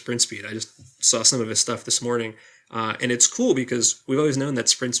interesting work with sprint speed. I just saw some of his stuff this morning, and it's cool because we've always known that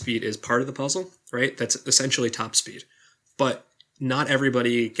sprint speed is part of the puzzle, right? That's essentially top speed, but not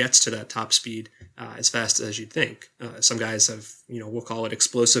everybody gets to that top speed as fast as you'd think. Some guys have, we'll call it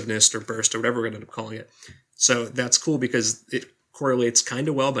explosiveness or burst or whatever we're going to end up calling it. So that's cool because it correlates kind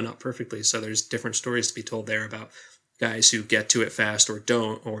of well, but not perfectly. So there's different stories to be told there about guys who get to it fast or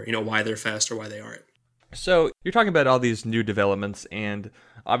don't, or, why they're fast or why they aren't. So you're talking about all these new developments, and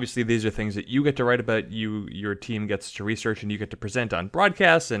obviously these are things that you get to write about, your team gets to research, and you get to present on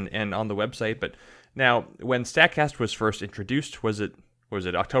broadcasts and on the website. But now, when StatCast was first introduced, was it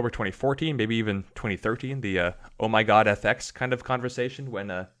October 2014, maybe even 2013, the oh my god FX kind of conversation when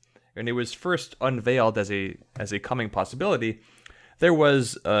it was first unveiled as a coming possibility? there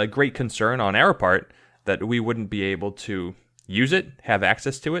was a great concern on our part that we wouldn't be able to use it, have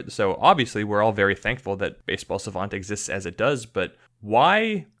access to it. So obviously we're all very thankful that Baseball Savant exists as it does, but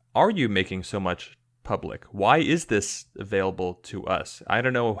why are you making so much public? Why is this available to us? I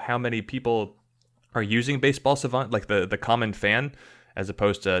don't know how many people are using Baseball Savant, like the common fan, as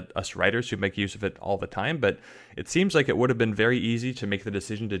opposed to us writers who make use of it all the time, but it seems like it would have been very easy to make the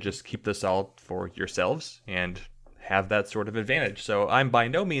decision to just keep this all for yourselves and have that sort of advantage. So I'm by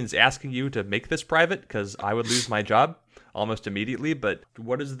no means asking you to make this private, because I would lose my job almost immediately, but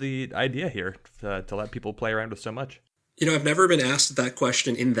what is the idea here to let people play around with so much? I've never been asked that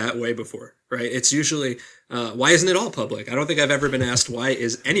question in that way before, right? It's usually, why isn't it all public? I don't think I've ever been asked, why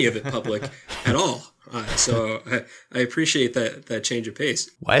is any of it public at all? So I appreciate that change of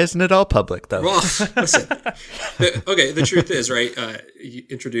pace. Why isn't it all public, though? Well, listen. The truth is, right, you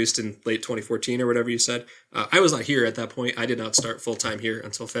introduced in late 2014 or whatever you said. I was not here at that point. I did not start full-time here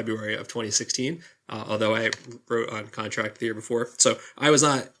until February of 2016, although I wrote on contract the year before. So I was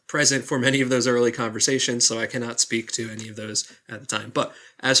not present for many of those early conversations, so I cannot speak to any of those at the time. But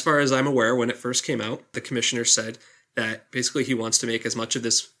as far as I'm aware, when it first came out, the commissioner said that basically he wants to make as much of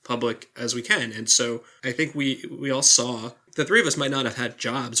this public as we can. And so I think we all saw, the three of us might not have had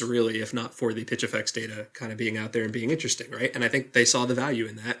jobs really if not for the PitchFX data kind of being out there and being interesting, right? And I think they saw the value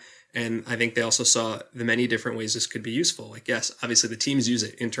in that. And I think they also saw the many different ways this could be useful. Like, yes, obviously the teams use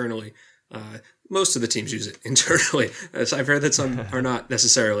it internally. Most of the teams use it internally. So I've heard that some are not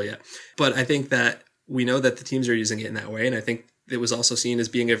necessarily yet. But I think that we know that the teams are using it in that way. And I think it was also seen as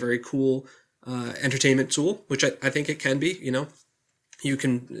being a very cool entertainment tool, which I think it can be. You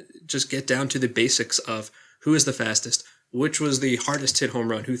can just get down to the basics of who is the fastest, which was the hardest hit home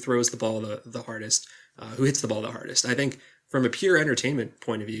run, who throws the ball the hardest, who hits the ball the hardest. I think from a pure entertainment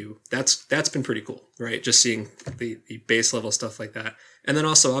point of view, that's been pretty cool, right? Just seeing the base level stuff like that. And then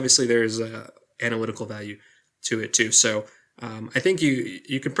also, obviously, there's analytical value to it too. So I think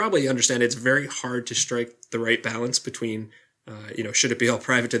you can probably understand it's very hard to strike the right balance between, should it be all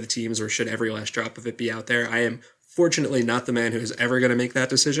private to the teams or should every last drop of it be out there? I am fortunately not the man who is ever going to make that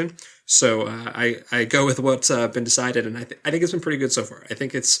decision. So I go with what's been decided, and I think it's been pretty good so far. I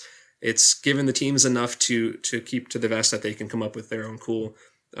think it's given the teams enough to keep to the vest that they can come up with their own cool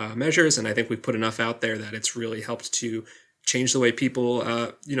measures, and I think we've put enough out there that it's really helped to change the way people,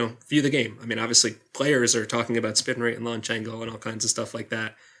 view the game. I mean, obviously, players are talking about spin rate and launch angle and all kinds of stuff like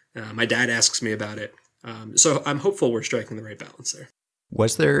that. My dad asks me about it. So I'm hopeful we're striking the right balance there.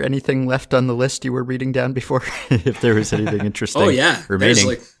 Was there anything left on the list you were reading down before? If there was anything interesting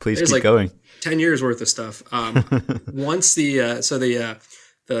remaining, please keep going. 10 years worth of stuff. Once the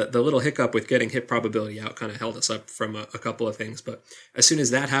little hiccup with getting hit probability out kind of held us up from a couple of things. But as soon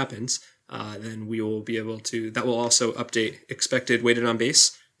as that happens, then we will be able to, that will also update expected weighted on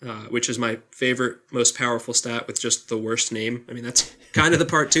base, which is my favorite, most powerful stat with just the worst name. I mean, that's kind of the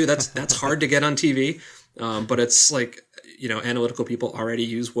part too. That's hard to get on TV. But it's like, analytical people already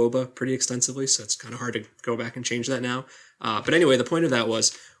use WOBA pretty extensively. So it's kind of hard to go back and change that now. But anyway, the point of that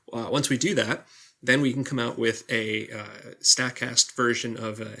was once we do that, then we can come out with a StatCast version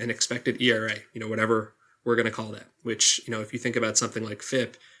of an expected ERA, whatever we're going to call that, which, if you think about something like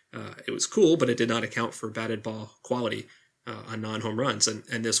FIP, it was cool, but it did not account for batted ball quality on non-home runs.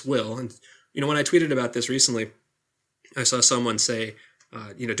 And this will. And, when I tweeted about this recently, I saw someone say,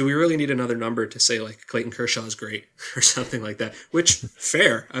 do we really need another number to say like Clayton Kershaw is great or something like that? Which,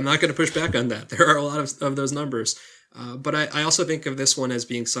 fair. I'm not going to push back on that. There are a lot of those numbers. But I also think of this one as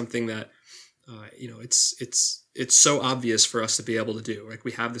being something that, it's so obvious for us to be able to do. Like,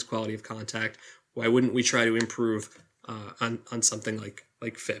 we have this quality of contact. Why wouldn't we try to improve on something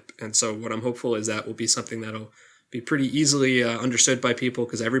like FIP? And so what I'm hopeful is that will be something that'll be pretty easily understood by people,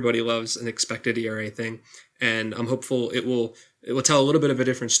 because everybody loves an expected ERA thing. And I'm hopeful it will tell a little bit of a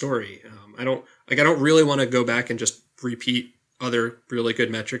different story. I don't really want to go back and just repeat other really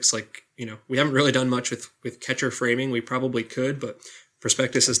good metrics. Like, we haven't really done much with catcher framing. We probably could, but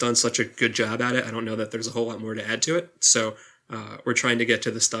Prospectus has done such a good job at it. I don't know that there's a whole lot more to add to it. So we're trying to get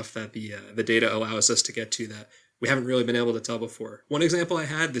to the stuff that the data allows us to get to that we haven't really been able to tell before. One example I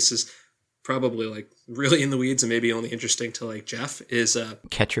had, this is probably like really in the weeds and maybe only interesting to like Jeff, is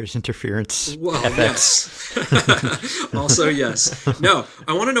catcher's interference. Well, yes. Also, yes. No,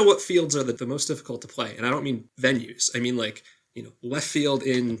 I want to know what fields are the most difficult to play. And I don't mean venues. I mean like, left field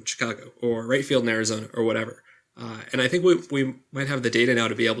in Chicago or right field in Arizona or whatever. And I think we might have the data now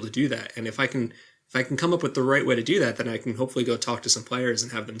to be able to do that. And if I can come up with the right way to do that, then I can hopefully go talk to some players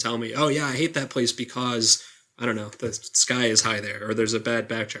and have them tell me, oh yeah, I hate that place because I don't know, the sky is high there, or there's a bad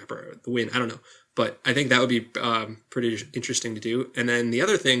backdrop, or the wind. I don't know. But I think that would be pretty interesting to do. And then the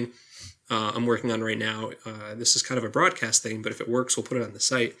other thing I'm working on right now, this is kind of a broadcast thing, but if it works, we'll put it on the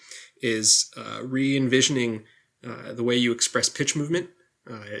site, is re-envisioning the way you express pitch movement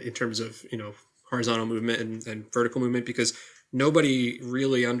in terms of, horizontal movement and vertical movement, because nobody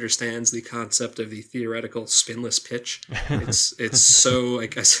really understands the concept of the theoretical spinless pitch. It's so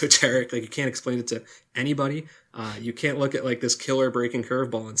like esoteric, like you can't explain it to anybody. You can't look at like this killer breaking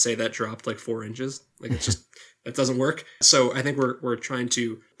curveball and say that dropped like 4 inches. Like it's just that doesn't work. So I think we're trying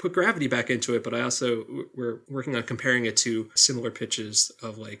to put gravity back into it, but we're working on comparing it to similar pitches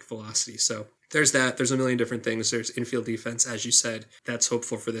of like velocity. So there's that. There's a million different things. There's infield defense, as you said. That's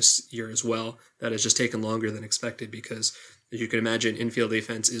hopeful for this year as well. That has just taken longer than expected because, as you can imagine, infield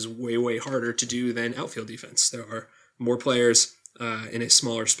defense is way, way harder to do than outfield defense. There are more players in a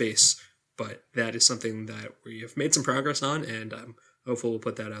smaller space, but that is something that we have made some progress on, and I'm hopeful we'll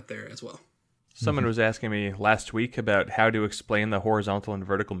put that out there as well. Someone was asking me last week about how to explain the horizontal and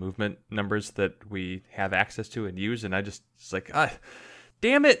vertical movement numbers that we have access to and use, and I just was like,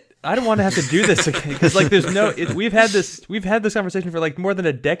 damn it, I don't want to have to do this again, because like there's no we've had this conversation for like more than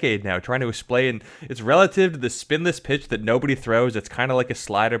a decade now, trying to explain it's relative to the spinless pitch that nobody throws. It's kind of like a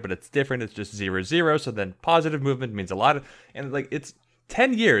slider, but it's different. It's just 0-0. So then positive movement means a lot of, and like it's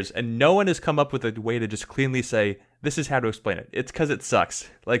 10 years and no one has come up with a way to just cleanly say this is how to explain it. It's because it sucks.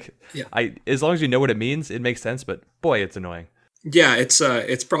 Like as long as you know what it means, it makes sense. But boy, it's annoying. Yeah,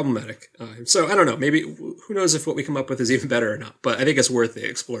 it's problematic. So I don't know. Maybe who knows if what we come up with is even better or not. But I think it's worth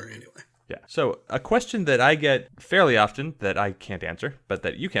exploring anyway. Yeah. So a question that I get fairly often that I can't answer, but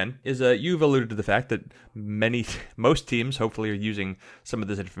that you can, is you've alluded to the fact that most teams hopefully are using some of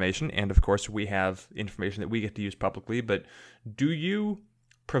this information, and of course we have information that we get to use publicly. But do you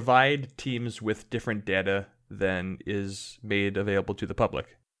provide teams with different data than is made available to the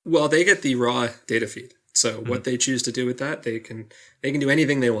public? Well, they get the raw data feed. So what they choose to do with that, they can do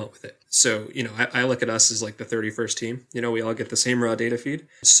anything they want with it. So, I look at us as like the 31st team. We all get the same raw data feed.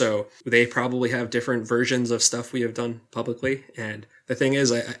 So they probably have different versions of stuff we have done publicly. And the thing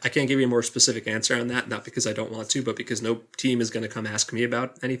is, I can't give you a more specific answer on that, not because I don't want to, but because no team is going to come ask me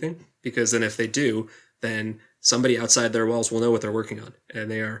about anything. Because then if they do, then somebody outside their walls will know what they're working on.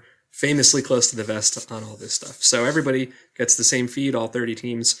 And they are famously close to the vest on all this stuff. So everybody gets the same feed, all 30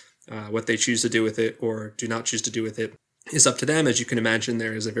 teams. What they choose to do with it or do not choose to do with it is up to them. As you can imagine,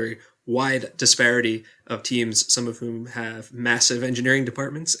 there is a very wide disparity of teams, some of whom have massive engineering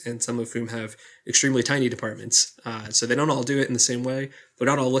departments and some of whom have extremely tiny departments. So they don't all do it in the same way. They're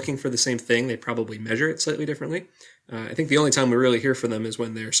not all looking for the same thing. They probably measure it slightly differently. I think the only time we really hear from them is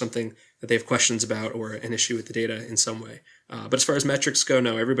when there's something that they have questions about or an issue with the data in some way. But as far as metrics go,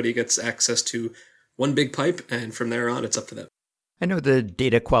 no, everybody gets access to one big pipe, and from there on, it's up to them. I know the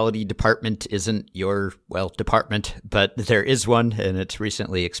data quality department isn't your, department, but there is one, and it's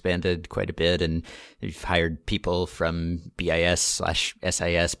recently expanded quite a bit, and you've hired people from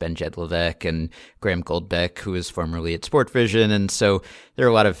BIS/SIS, Ben Jedlovec, and Graham Goldbeck, who was formerly at SportVision, and so there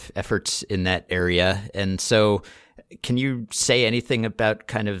are a lot of efforts in that area. And so can you say anything about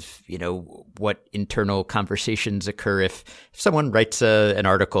kind of, what internal conversations occur if someone writes an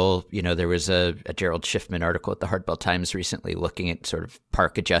article? There was a Gerald Schiffman article at the Hardball Times recently looking at sort of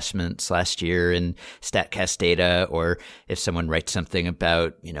park adjustments last year in StatCast data, or if someone writes something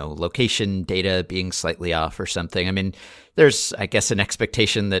about, location data being slightly off or something. I mean, there's, I guess, an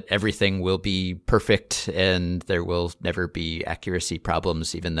expectation that everything will be perfect and there will never be accuracy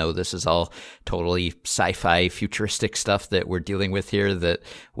problems, even though this is all totally sci-fi futuristic stuff that we're dealing with here that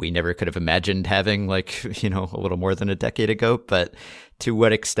we never could have imagined having a little more than a decade ago. But to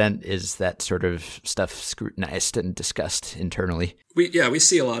what extent is that sort of stuff scrutinized and discussed internally? We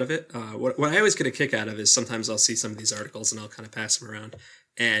see a lot of it. What I always get a kick out of is sometimes I'll see some of these articles and I'll kind of pass them around.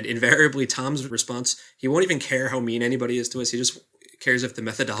 And invariably, Tom's response, he won't even care how mean anybody is to us. He just cares if the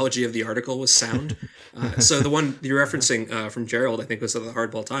methodology of the article was sound. So the one you're referencing from Gerald, I think was at the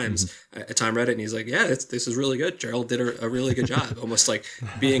Hardball Times. Tom read it and he's like, yeah, this is really good. Gerald did a really good job, almost like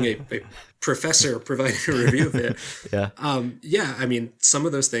being a professor providing a review of it. I mean, some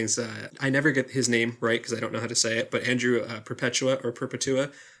of those things, I never get his name right because I don't know how to say it, but Andrew Perpetua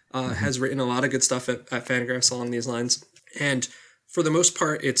has written a lot of good stuff at Fangraphs along these lines. And for the most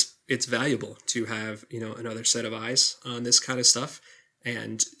part, it's valuable to have, another set of eyes on this kind of stuff.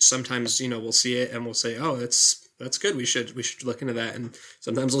 And sometimes, we'll see it and we'll say, oh, that's good. We should look into that. And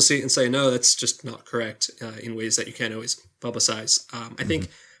sometimes we'll see it and say, no, that's just not correct in ways that you can't always publicize. I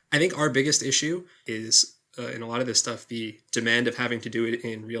think our biggest issue is in a lot of this stuff, the demand of having to do it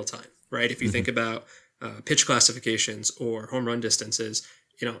in real time, right? If you think about pitch classifications or home run distances,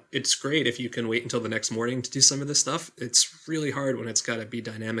 it's great if you can wait until the next morning to do some of this stuff. It's really hard when it's got to be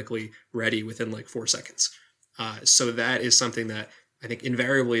dynamically ready within like 4 seconds. So that is something that I think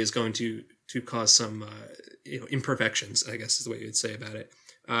invariably is going to cause some imperfections, I guess is the way you would say about it.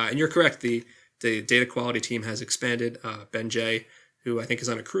 And you're correct. The data quality team has expanded. Ben Jay, who I think is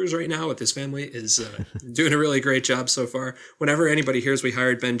on a cruise right now with his family, is doing a really great job so far. Whenever anybody hears we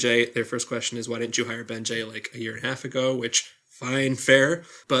hired Ben Jay, their first question is, why didn't you hire Ben Jay like a year and a half ago? Which, fine, fair.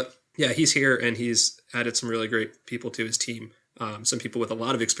 But yeah, he's here and he's added some really great people to his team. Some people with a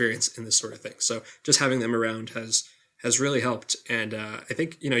lot of experience in this sort of thing. So just having them around has really helped. And I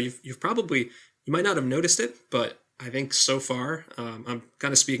think, you've probably, you might not have noticed it, but I think so far, I'm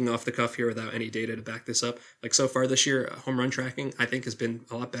kind of speaking off the cuff here without any data to back this up. Like so far this year, home run tracking, I think, has been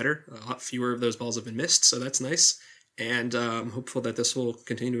a lot better. A lot fewer of those balls have been missed. So that's nice. And I'm hopeful that this will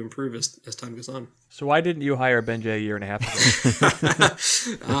continue to improve as time goes on. So why didn't you hire Ben Jay a year and a half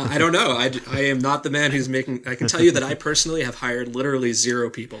ago? I don't know. I am not the man who's making... I can tell you that I personally have hired literally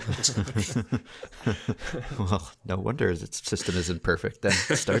 0 people at this company. Well, no wonder its system isn't perfect. Then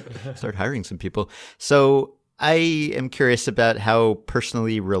start hiring some people. So I am curious about how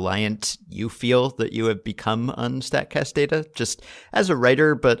personally reliant you feel that you have become on StatCast data, just as a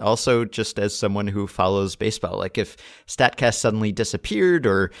writer, but also just as someone who follows baseball. Like if StatCast suddenly disappeared,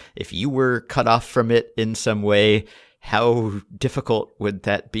 or if you were cut off from it in some way, how difficult would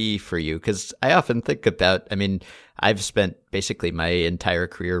that be for you? Because I often think about, I've spent basically my entire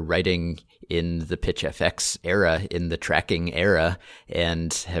career writing in the PitchFX era, in the tracking era,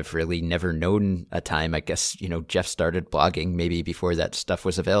 and have really never known a time. I guess, Jeff started blogging maybe before that stuff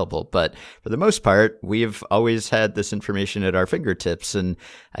was available. But for the most part, we've always had this information at our fingertips. And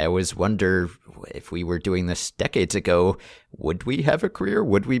I always wonder, if we were doing this decades ago, would we have a career?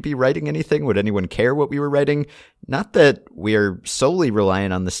 Would we be writing anything? Would anyone care what we were writing? Not that we're solely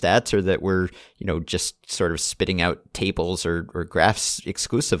reliant on the stats, or that we're, just sort of spitting out tables or graphs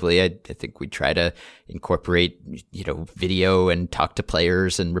exclusively. I think we try to incorporate, video and talk to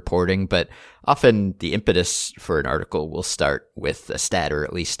players and reporting, but often the impetus for an article will start with a stat, or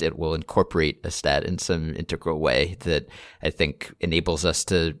at least it will incorporate a stat in some integral way that I think enables us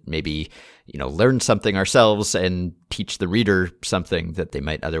to maybe, learn something ourselves and teach the reader something that they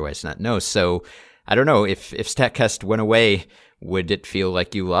might otherwise not know. So I don't know, if StatCast went away, would it feel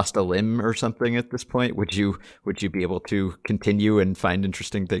like you lost a limb or something at this point? Would you be able to continue and find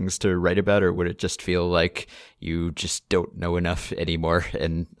interesting things to write about, or would it just feel like you just don't know enough anymore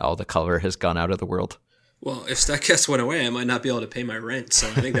and all the color has gone out of the world? Well, if StatCast went away, I might not be able to pay my rent, so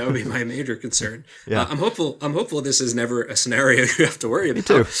I think that would be my major concern. Yeah. I'm hopeful this is never a scenario you have to worry about.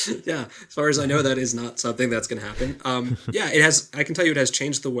 Me too. Yeah, as far as I know, that is not something that's going to happen. It has. I can tell you, it has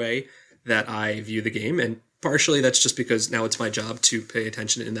changed the way that I view the game, and partially that's just because now it's my job to pay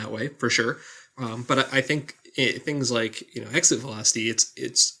attention in that way, for sure. But I think things like exit velocity,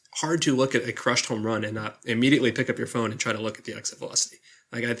 it's hard to look at a crushed home run and not immediately pick up your phone and try to look at the exit velocity.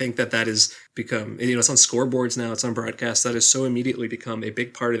 Like, I think that has become, it's on scoreboards now, it's on broadcasts, that has so immediately become a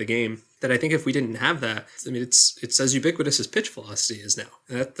big part of the game that I think if we didn't have that, it's as ubiquitous as pitch velocity is now.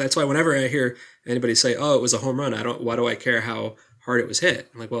 And that's why whenever I hear anybody say, oh, it was a home run, why do I care how hard it was hit?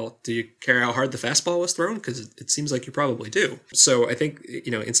 I'm like, well, do you care how hard the fastball was thrown? Because it seems like you probably do. So I think,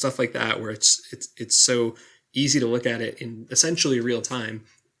 in stuff like that, where it's so easy to look at it in essentially real time,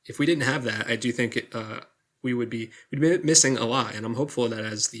 if we didn't have that, I do think we'd be missing a lot. And I'm hopeful that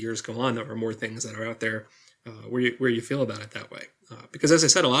as the years go on, there are more things that are out there where you feel about it that way. Because as I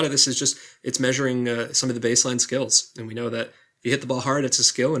said, a lot of this is just, it's measuring some of the baseline skills. And we know that if you hit the ball hard, it's a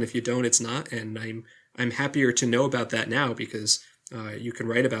skill. And if you don't, it's not. And I'm happier to know about that now, because you can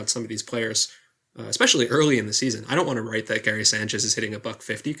write about some of these players, especially early in the season. I don't want to write that Gary Sanchez is hitting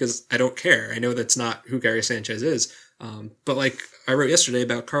 $150 because I don't care. I know that's not who Gary Sanchez is. But like I wrote yesterday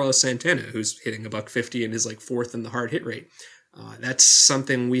about Carlos Santana, who's hitting $150 and is like 4th in the hard hit rate. That's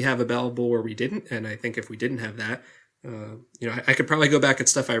something we have available where we didn't. And I think if we didn't have that, I could probably go back at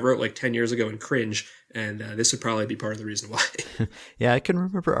stuff I wrote like 10 years ago and cringe, and this would probably be part of the reason why. Yeah, I can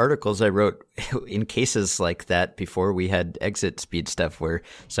remember articles I wrote in cases like that before we had exit speed stuff, where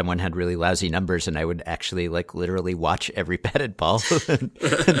someone had really lousy numbers, and I would actually like literally watch every batted ball and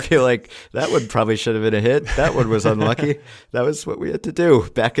feel like that one probably should have been a hit. That one was unlucky. That was what we had to do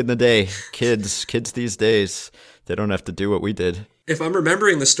back in the day. Kids these days. They don't have to do what we did. If I'm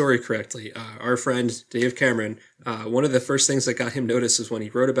remembering the story correctly, our friend Dave Cameron, one of the first things that got him noticed was when he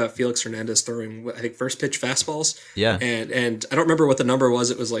wrote about Felix Hernandez throwing, I think, first pitch fastballs. Yeah. And I don't remember what the number was.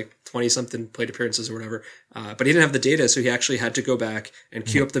 It was like 20-something plate appearances or whatever. But he didn't have the data, so he actually had to go back and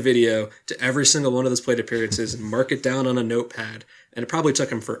cue up the video to every single one of those plate appearances and mark it down on a notepad. And it probably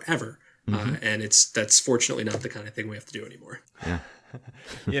took him forever. And that's fortunately not the kind of thing we have to do anymore. Yeah.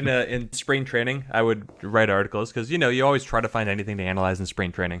 In spring training, I would write articles because you always try to find anything to analyze in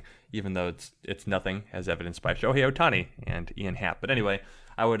spring training, even though it's nothing, as evidenced by Shohei Ohtani and Ian Happ. But anyway,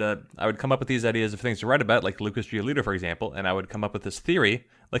 I would come up with these ideas of things to write about, like Lucas Giolito, for example, and I would come up with this theory.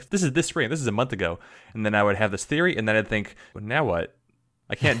 Like this is this spring, this is a month ago, and then I would have this theory, and then I'd think, well, now what?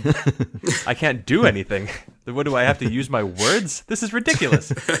 I can't do anything. What do I have to use my words? This is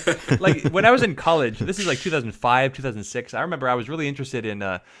ridiculous. Like when I was in college, this is like 2005, 2006. I remember I was really interested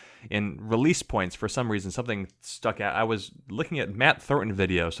in release points for some reason. Something stuck out. I was looking at Matt Thornton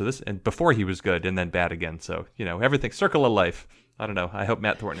video. So this, and before he was good and then bad again. So, everything, circle of life. I don't know. I hope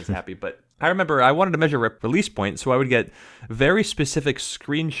Matt Thornton is happy, but I remember I wanted to measure release points, so I would get very specific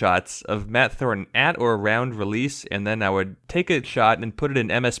screenshots of Matt Thornton at or around release, and then I would take a shot and put it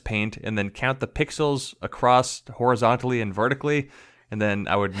in MS Paint, and then count the pixels across horizontally and vertically, and then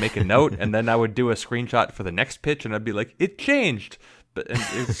I would make a note, and then I would do a screenshot for the next pitch, and I'd be like, it changed. But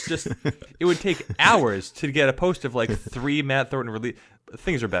it would take hours to get a post of like 3 Matt Thornton release.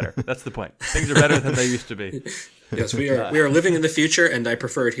 Things are better. That's the point. Things are better than they used to be. Yes, we are living in the future, and I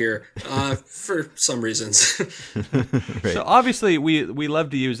prefer it here for some reasons. Right. So obviously, we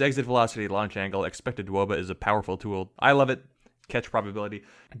love to use exit velocity, launch angle. Expected WOBA is a powerful tool. I love it. Catch probability.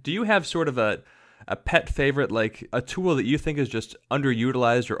 Do you have sort of a pet favorite, like a tool that you think is just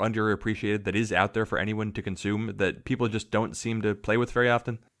underutilized or underappreciated that is out there for anyone to consume that people just don't seem to play with very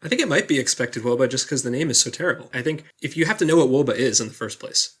often? I think it might be expected WOBA just because the name is so terrible. I think if you have to know what WOBA is in the first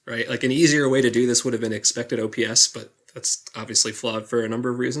place, right? Like an easier way to do this would have been expected OPS, but that's obviously flawed for a number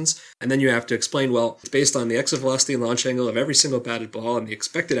of reasons. And then you have to explain, well, it's based on the exit velocity and launch angle of every single batted ball and the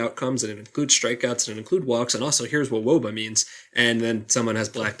expected outcomes, and it includes strikeouts and it includes walks, and also here's what WOBA means. And then someone has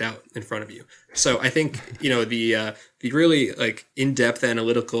blacked out in front of you. So I think, the really like in-depth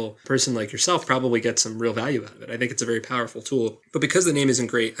analytical person like yourself probably gets some real value out of it. I think it's a very powerful tool. But because the name isn't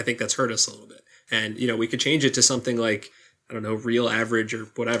great, I think that's hurt us a little bit. And, we could change it to something like, I don't know, real average or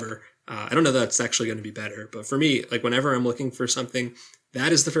whatever. I don't know that's actually going to be better. But for me, like whenever I'm looking for something,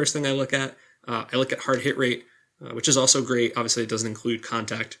 that is the first thing I look at. I look at hard hit rate, which is also great. Obviously, it doesn't include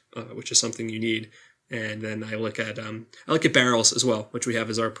contact, which is something you need. And then I look at barrels as well, which we have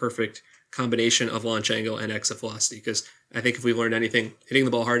as our perfect combination of launch angle and exit velocity. Because I think if we learned anything, hitting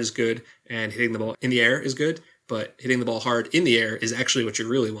the ball hard is good, and hitting the ball in the air is good. But hitting the ball hard in the air is actually what you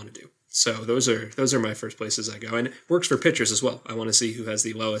really want to do. So those are my first places I go, and it works for pitchers as well. I want to see who has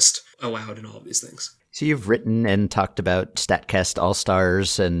the lowest allowed in all of these things. So you've written and talked about StatCast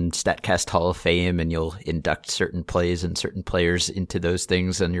All-Stars and StatCast Hall of Fame, and you'll induct certain plays and certain players into those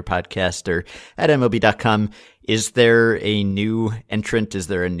things on your podcast or at MLB.com. Is there a new entrant? Is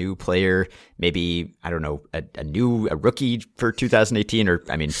there a new player? Maybe, I don't know, a rookie for 2018? Or,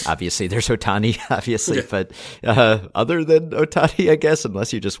 I mean, obviously there's Ohtani, obviously, yeah. But other than Ohtani, I guess,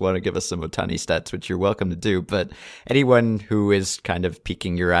 unless you just want to give us some Ohtani stats, which you're welcome to do. But anyone who is kind of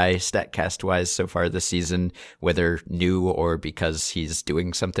piquing your eye StatCast-wise so far this season, whether new or because he's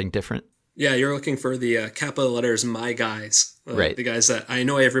doing something different? Yeah, you're looking for the capital letters, my guys. Right. The guys that I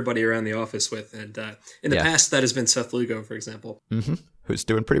annoy everybody around the office with. And in the past, that has been Seth Lugo, for example. Mm-hmm. Who's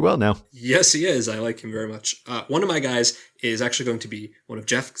doing pretty well now. Yes, he is. I like him very much. One of my guys is actually going to be one of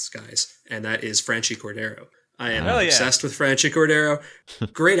Jeff's guys, and that is Franchy Cordero. I am obsessed with Franchy Cordero.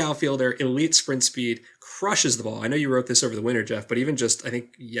 Great outfielder, elite sprint speed, crushes the ball. I know you wrote this over the winter, Jeff, but even just, I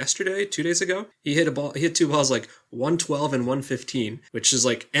think yesterday, 2 days ago, he hit 2 balls like 112 and 115, which is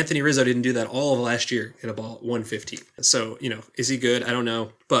like Anthony Rizzo didn't do that all of last year, hit a ball at 115. So, is he good? I don't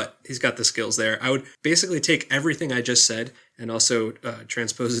know, but he's got the skills there. I would basically take everything I just said and also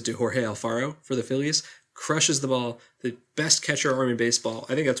transpose it to Jorge Alfaro for the Phillies. Crushes the ball, the best catcher arm in baseball.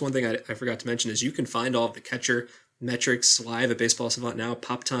 I think that's one thing I forgot to mention is you can find all of the catcher metrics live at Baseball Savant now.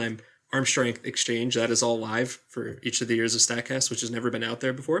 Pop time, arm strength exchange, that is all live for each of the years of StatCast, which has never been out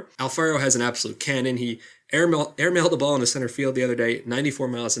there before. Alfaro has an absolute cannon. He airmailed the ball in the center field the other day, 94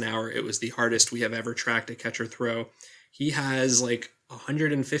 miles an hour. It was the hardest we have ever tracked a catcher throw. He has like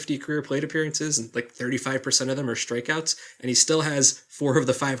 150 career plate appearances, and like 35% of them are strikeouts, and he still has 4 of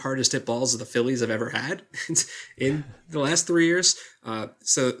the 5 hardest hit balls the Phillies have ever had in the last 3 years.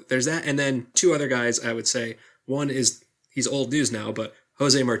 So there's that, and then 2 other guys I would say. One is, he's old news now, but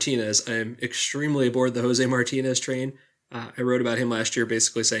Jose Martinez. I'm extremely aboard the Jose Martinez train. I wrote about him last year,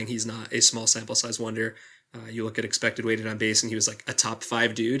 basically saying he's not a small sample size wonder. You look at expected weighted on base, and he was like a top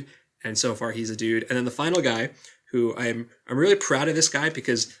 5 dude, and so far he's a dude. And then the final guy, who I'm really proud of this guy,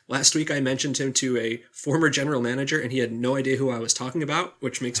 because last week I mentioned him to a former general manager, and he had no idea who I was talking about,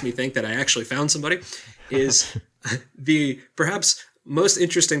 which makes me think that I actually found somebody, is the perhaps most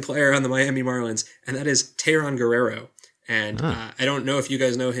interesting player on the Miami Marlins, and that is Teheran Guerrero. And I don't know if you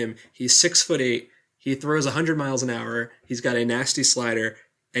guys know him. He's 6'8". He throws 100 miles an hour. He's got a nasty slider,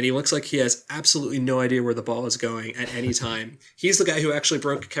 and he looks like he has absolutely no idea where the ball is going at any time. He's the guy who actually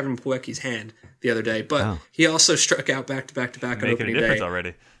broke Kevin Plawecki's hand the other day, but he also struck out back to back on opening day.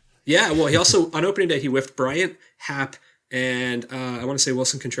 Already. Yeah, well, he also, on opening day, he whiffed Bryant, Happ, and I want to say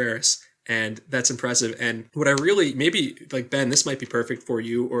Wilson Contreras, and that's impressive. And what I really, maybe, like, Ben, this might be perfect for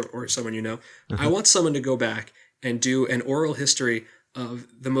you or someone you know. I want someone to go back and do an oral history of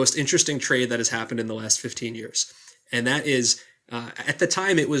the most interesting trade that has happened in the last 15 years. And that is, at the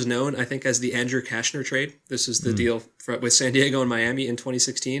time it was known, I think, as the Andrew Cashner trade. This is the deal with San Diego and Miami in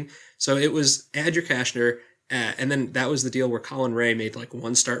 2016. So it was Andrew Cashner, and then that was the deal where Colin Ray made like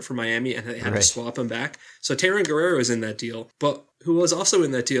one start for Miami, and they had to swap him back. So Teheran Guerrero was in that deal. But who was also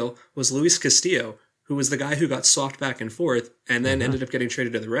in that deal was Luis Castillo, who was the guy who got swapped back and forth and then ended up getting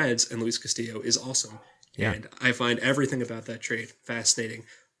traded to the Reds, and Luis Castillo is awesome. Yeah. And I find everything about that trade fascinating,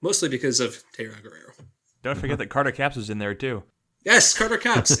 mostly because of Teheran Guerrero. Don't forget that Carter Capps was in there too. Yes, Carter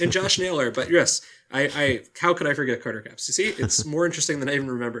Capps and Josh Naylor. But yes, I how could I forget Carter Capps? You see, it's more interesting than I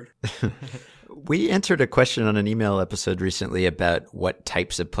even remembered. We answered a question on an email episode recently about what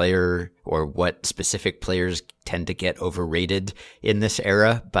types of player or what specific players tend to get overrated in this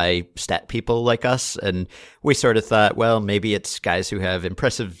era by stat people like us. And we sort of thought, well, maybe it's guys who have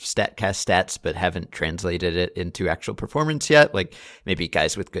impressive StatCast stats but haven't translated it into actual performance yet. Like maybe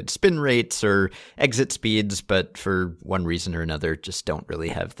guys with good spin rates or exit speeds, but for one reason or another just don't really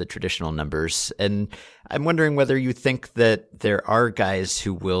have the traditional numbers. And I'm wondering whether you think that there are guys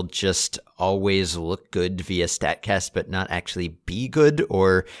who will just always look good via StatCast but not actually be good,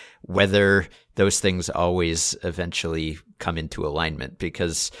 or whether those things always eventually come into alignment,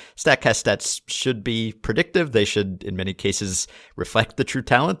 because StatCast stats should be predictive. They should, in many cases, reflect the true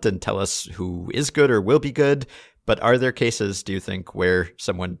talent and tell us who is good or will be good. But are there cases, do you think, where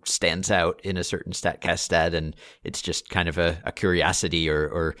someone stands out in a certain StatCast stat and it's just kind of a curiosity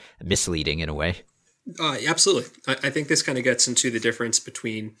or misleading in a way? Absolutely. I think this kind of gets into the difference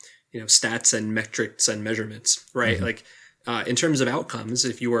between, stats and metrics and measurements, right? Like in terms of outcomes,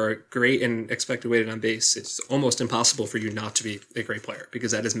 if you are great in expected weighted on base, it's almost impossible for you not to be a great player,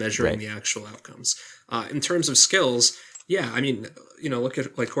 because that is measuring the actual outcomes. In terms of skills, look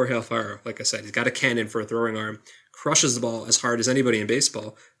at like Jorge Alfaro. Like I said, he's got a cannon for a throwing arm, crushes the ball as hard as anybody in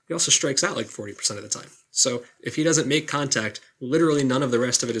baseball. He also strikes out like 40% of the time. So if he doesn't make contact, literally none of the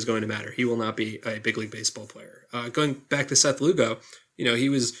rest of it is going to matter. He will not be a big league baseball player. Going back to Seth Lugo, he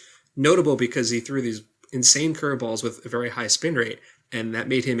was notable because he threw these insane curveballs with a very high spin rate, and that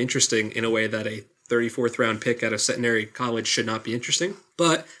made him interesting in a way that a 34th round pick out of Centenary College should not be interesting.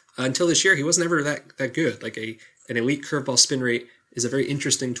 But until this year, he wasn't ever that good. Like an elite curveball spin rate is a very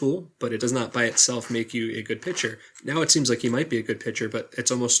interesting tool, but it does not by itself make you a good pitcher. Now it seems like he might be a good pitcher, but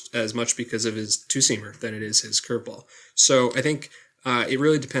it's almost as much because of his two-seamer than it is his curveball. So I think it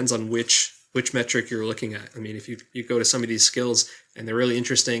really depends on which metric you're looking at. I mean, if you go to some of these skills and they're really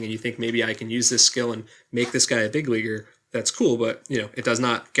interesting and you think maybe I can use this skill and make this guy a big leaguer, that's cool, but it does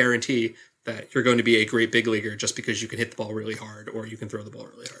not guarantee that you're going to be a great big leaguer just because you can hit the ball really hard or you can throw the ball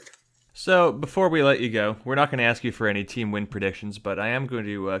really hard. So before we let you go, we're not going to ask you for any team win predictions, but I am going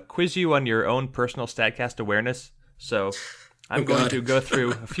to quiz you on your own personal StatCast awareness. So I'm going to go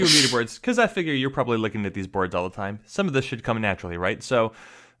through a few leaderboards because I figure you're probably looking at these boards all the time. Some of this should come naturally, right? So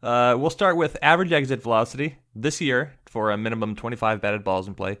we'll start with average exit velocity this year for a minimum 25 batted balls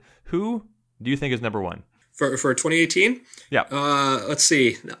in play. Who do you think is number one? For 2018? Yeah. Let's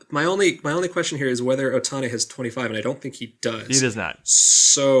see. My only question here is whether Ohtani has 25, and I don't think he does. He does not.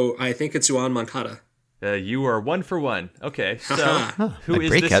 So I think it's Juan Moncada. You are 1 for 1. Okay, so who my is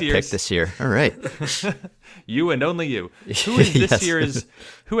breakout this year's pick this year? All right. You and only you. Who is this year's?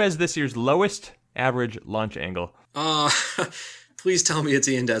 Who has this year's lowest average launch angle? Please tell me it's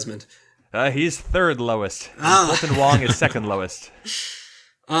Ian Desmond. He's third lowest. Colton Wong is second lowest.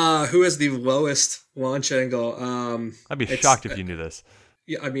 Who has the lowest launch angle? I'd be shocked if you knew this.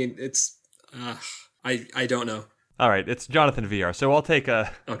 Yeah, I mean, it's I don't know. All right, it's Jonathan VR. So I'll take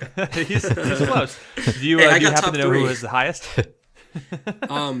Okay. he's close. Do you Hey, do you happen top to know 3. who is the highest?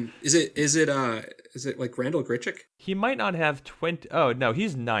 Is it like Randall Grichuk? He might not have 20. Oh no,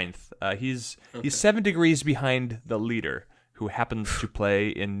 he's 9th. He's 7 degrees behind the leader, who happens to play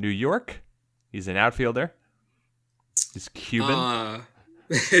in New York. He's an outfielder. He's Cuban.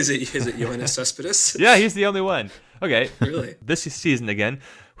 Is it Yoenis Cespedes? Yeah, he's the only one. Okay. Really? This season again,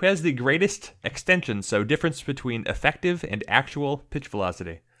 who has the greatest extension, so difference between effective and actual pitch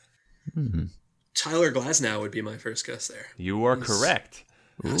velocity? Tyler Glasnow would be my first guess there. You are correct.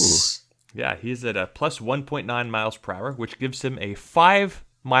 Yes. Yeah, he's at a plus 1.9 miles per hour, which gives him a 5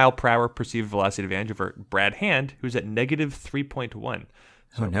 mile per hour perceived velocity advantage over Brad Hand, who's at negative 3.1.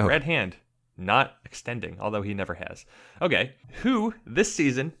 So no. Brad Hand not extending, although he never has. Okay, who this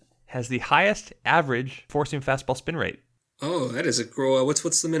season has the highest average four-seam fastball spin rate? Oh, that is a grow.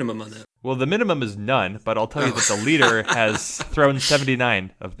 What's the minimum on that? Well, the minimum is none, but I'll tell you that the leader has thrown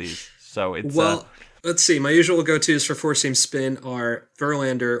 79 of these. So it's let's see. My usual go-tos for four-seam spin are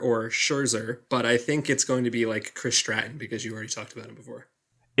Verlander or Scherzer, but I think it's going to be like Chris Stratton because you already talked about him before.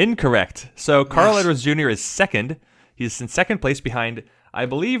 Incorrect. So Carl Edwards Jr. is second. He's in second place behind. I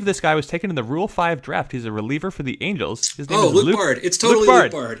believe this guy was taken in the Rule 5 draft. He's a reliever for the Angels. His name is Luke Bard. It's totally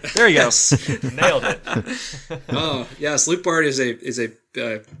Luke Bard. There you go. Yes. Nailed it. Oh, yes. Luke Bard is a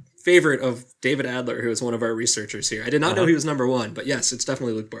favorite of David Adler, who is one of our researchers here. I did not know he was number one, but yes, it's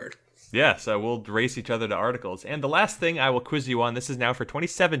definitely Luke Bard. Yeah, so we'll race each other to articles. And the last thing I will quiz you on, this is now for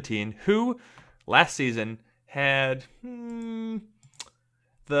 2017, who last season had the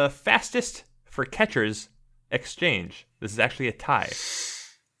fastest for catchers exchange. This is actually a tie.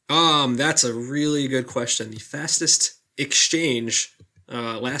 That's a really good question. The fastest exchange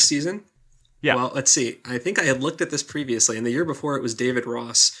last season? Yeah. Well, let's see. I think I had looked at this previously, and the year before it was David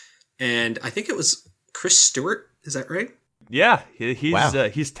Ross, and I think it was Chris Stewart. Is that right? Yeah,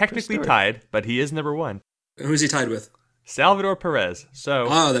 he's technically tied, but he is number one. Who's he tied with? Salvador Perez. So,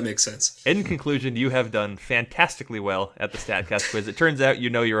 that makes sense. In conclusion, you have done fantastically well at the StatCast quiz. It turns out you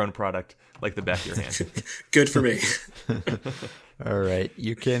know your own product like the back of your hand. Good for me. All right.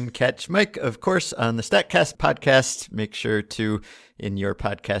 You can catch Mike, of course, on the StatCast podcast. Make sure to, in your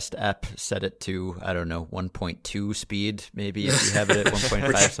podcast app, set it to, 1.2 speed, maybe, if you have it at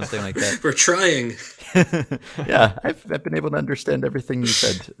 1.5, something like that. We're trying. Yeah, I've been able to understand everything you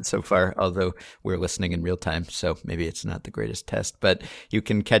said so far, although we're listening in real time, so maybe it's not the greatest test. But you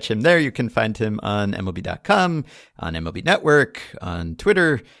can catch him there. You can find him on MLB.com, on MLB Network, on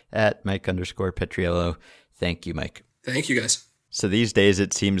Twitter, at Mike_Petriello. Thank you, Mike. Thank you, guys. So these days,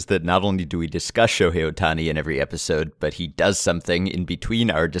 it seems that not only do we discuss Shohei Ohtani in every episode, but he does something in between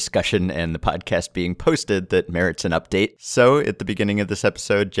our discussion and the podcast being posted that merits an update. So at the beginning of this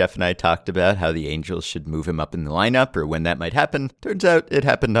episode, Jeff and I talked about how the Angels should move him up in the lineup or when that might happen. Turns out it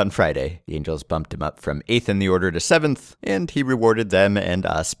happened on Friday. The Angels bumped him up from 8th in the order to 7th, and he rewarded them and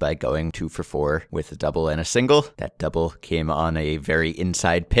us by going 2 for 4 with a double and a single. That double came on a very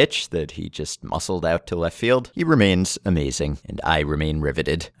inside pitch that he just muscled out to left field. He remains amazing, and I remain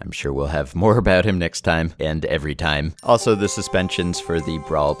riveted. I'm sure we'll have more about him next time and every time. Also, the suspensions for the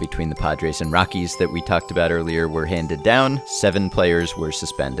brawl between the Padres and Rockies that we talked about earlier were handed down. 7 players were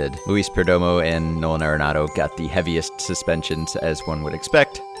suspended. Luis Perdomo and Nolan Arenado got the heaviest suspensions, as one would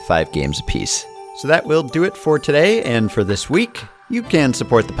expect, 5 games apiece. So that will do it for today and for this week. You can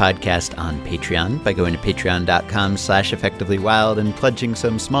support the podcast on Patreon by going to patreon.com/effectivelywild and pledging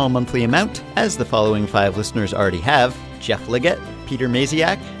some small monthly amount, as the following 5 listeners already have: Jeff Liggett, Peter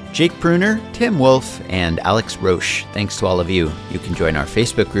Maziak, Jake Pruner, Tim Wolf, and Alex Roche. Thanks to all of you. You can join our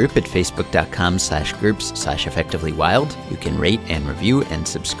Facebook group at facebook.com/groups/effectivelywild. You can rate and review and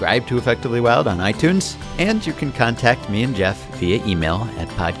subscribe to Effectively Wild on iTunes. And you can contact me and Jeff via email at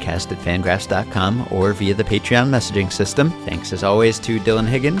podcast@fangraphs.com or via the Patreon messaging system. Thanks as always to Dylan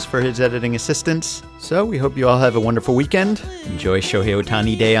Higgins for his editing assistance. So we hope you all have a wonderful weekend. Enjoy Shohei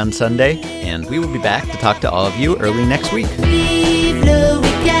Ohtani Day on Sunday. And we will be back to talk to all of you early next week.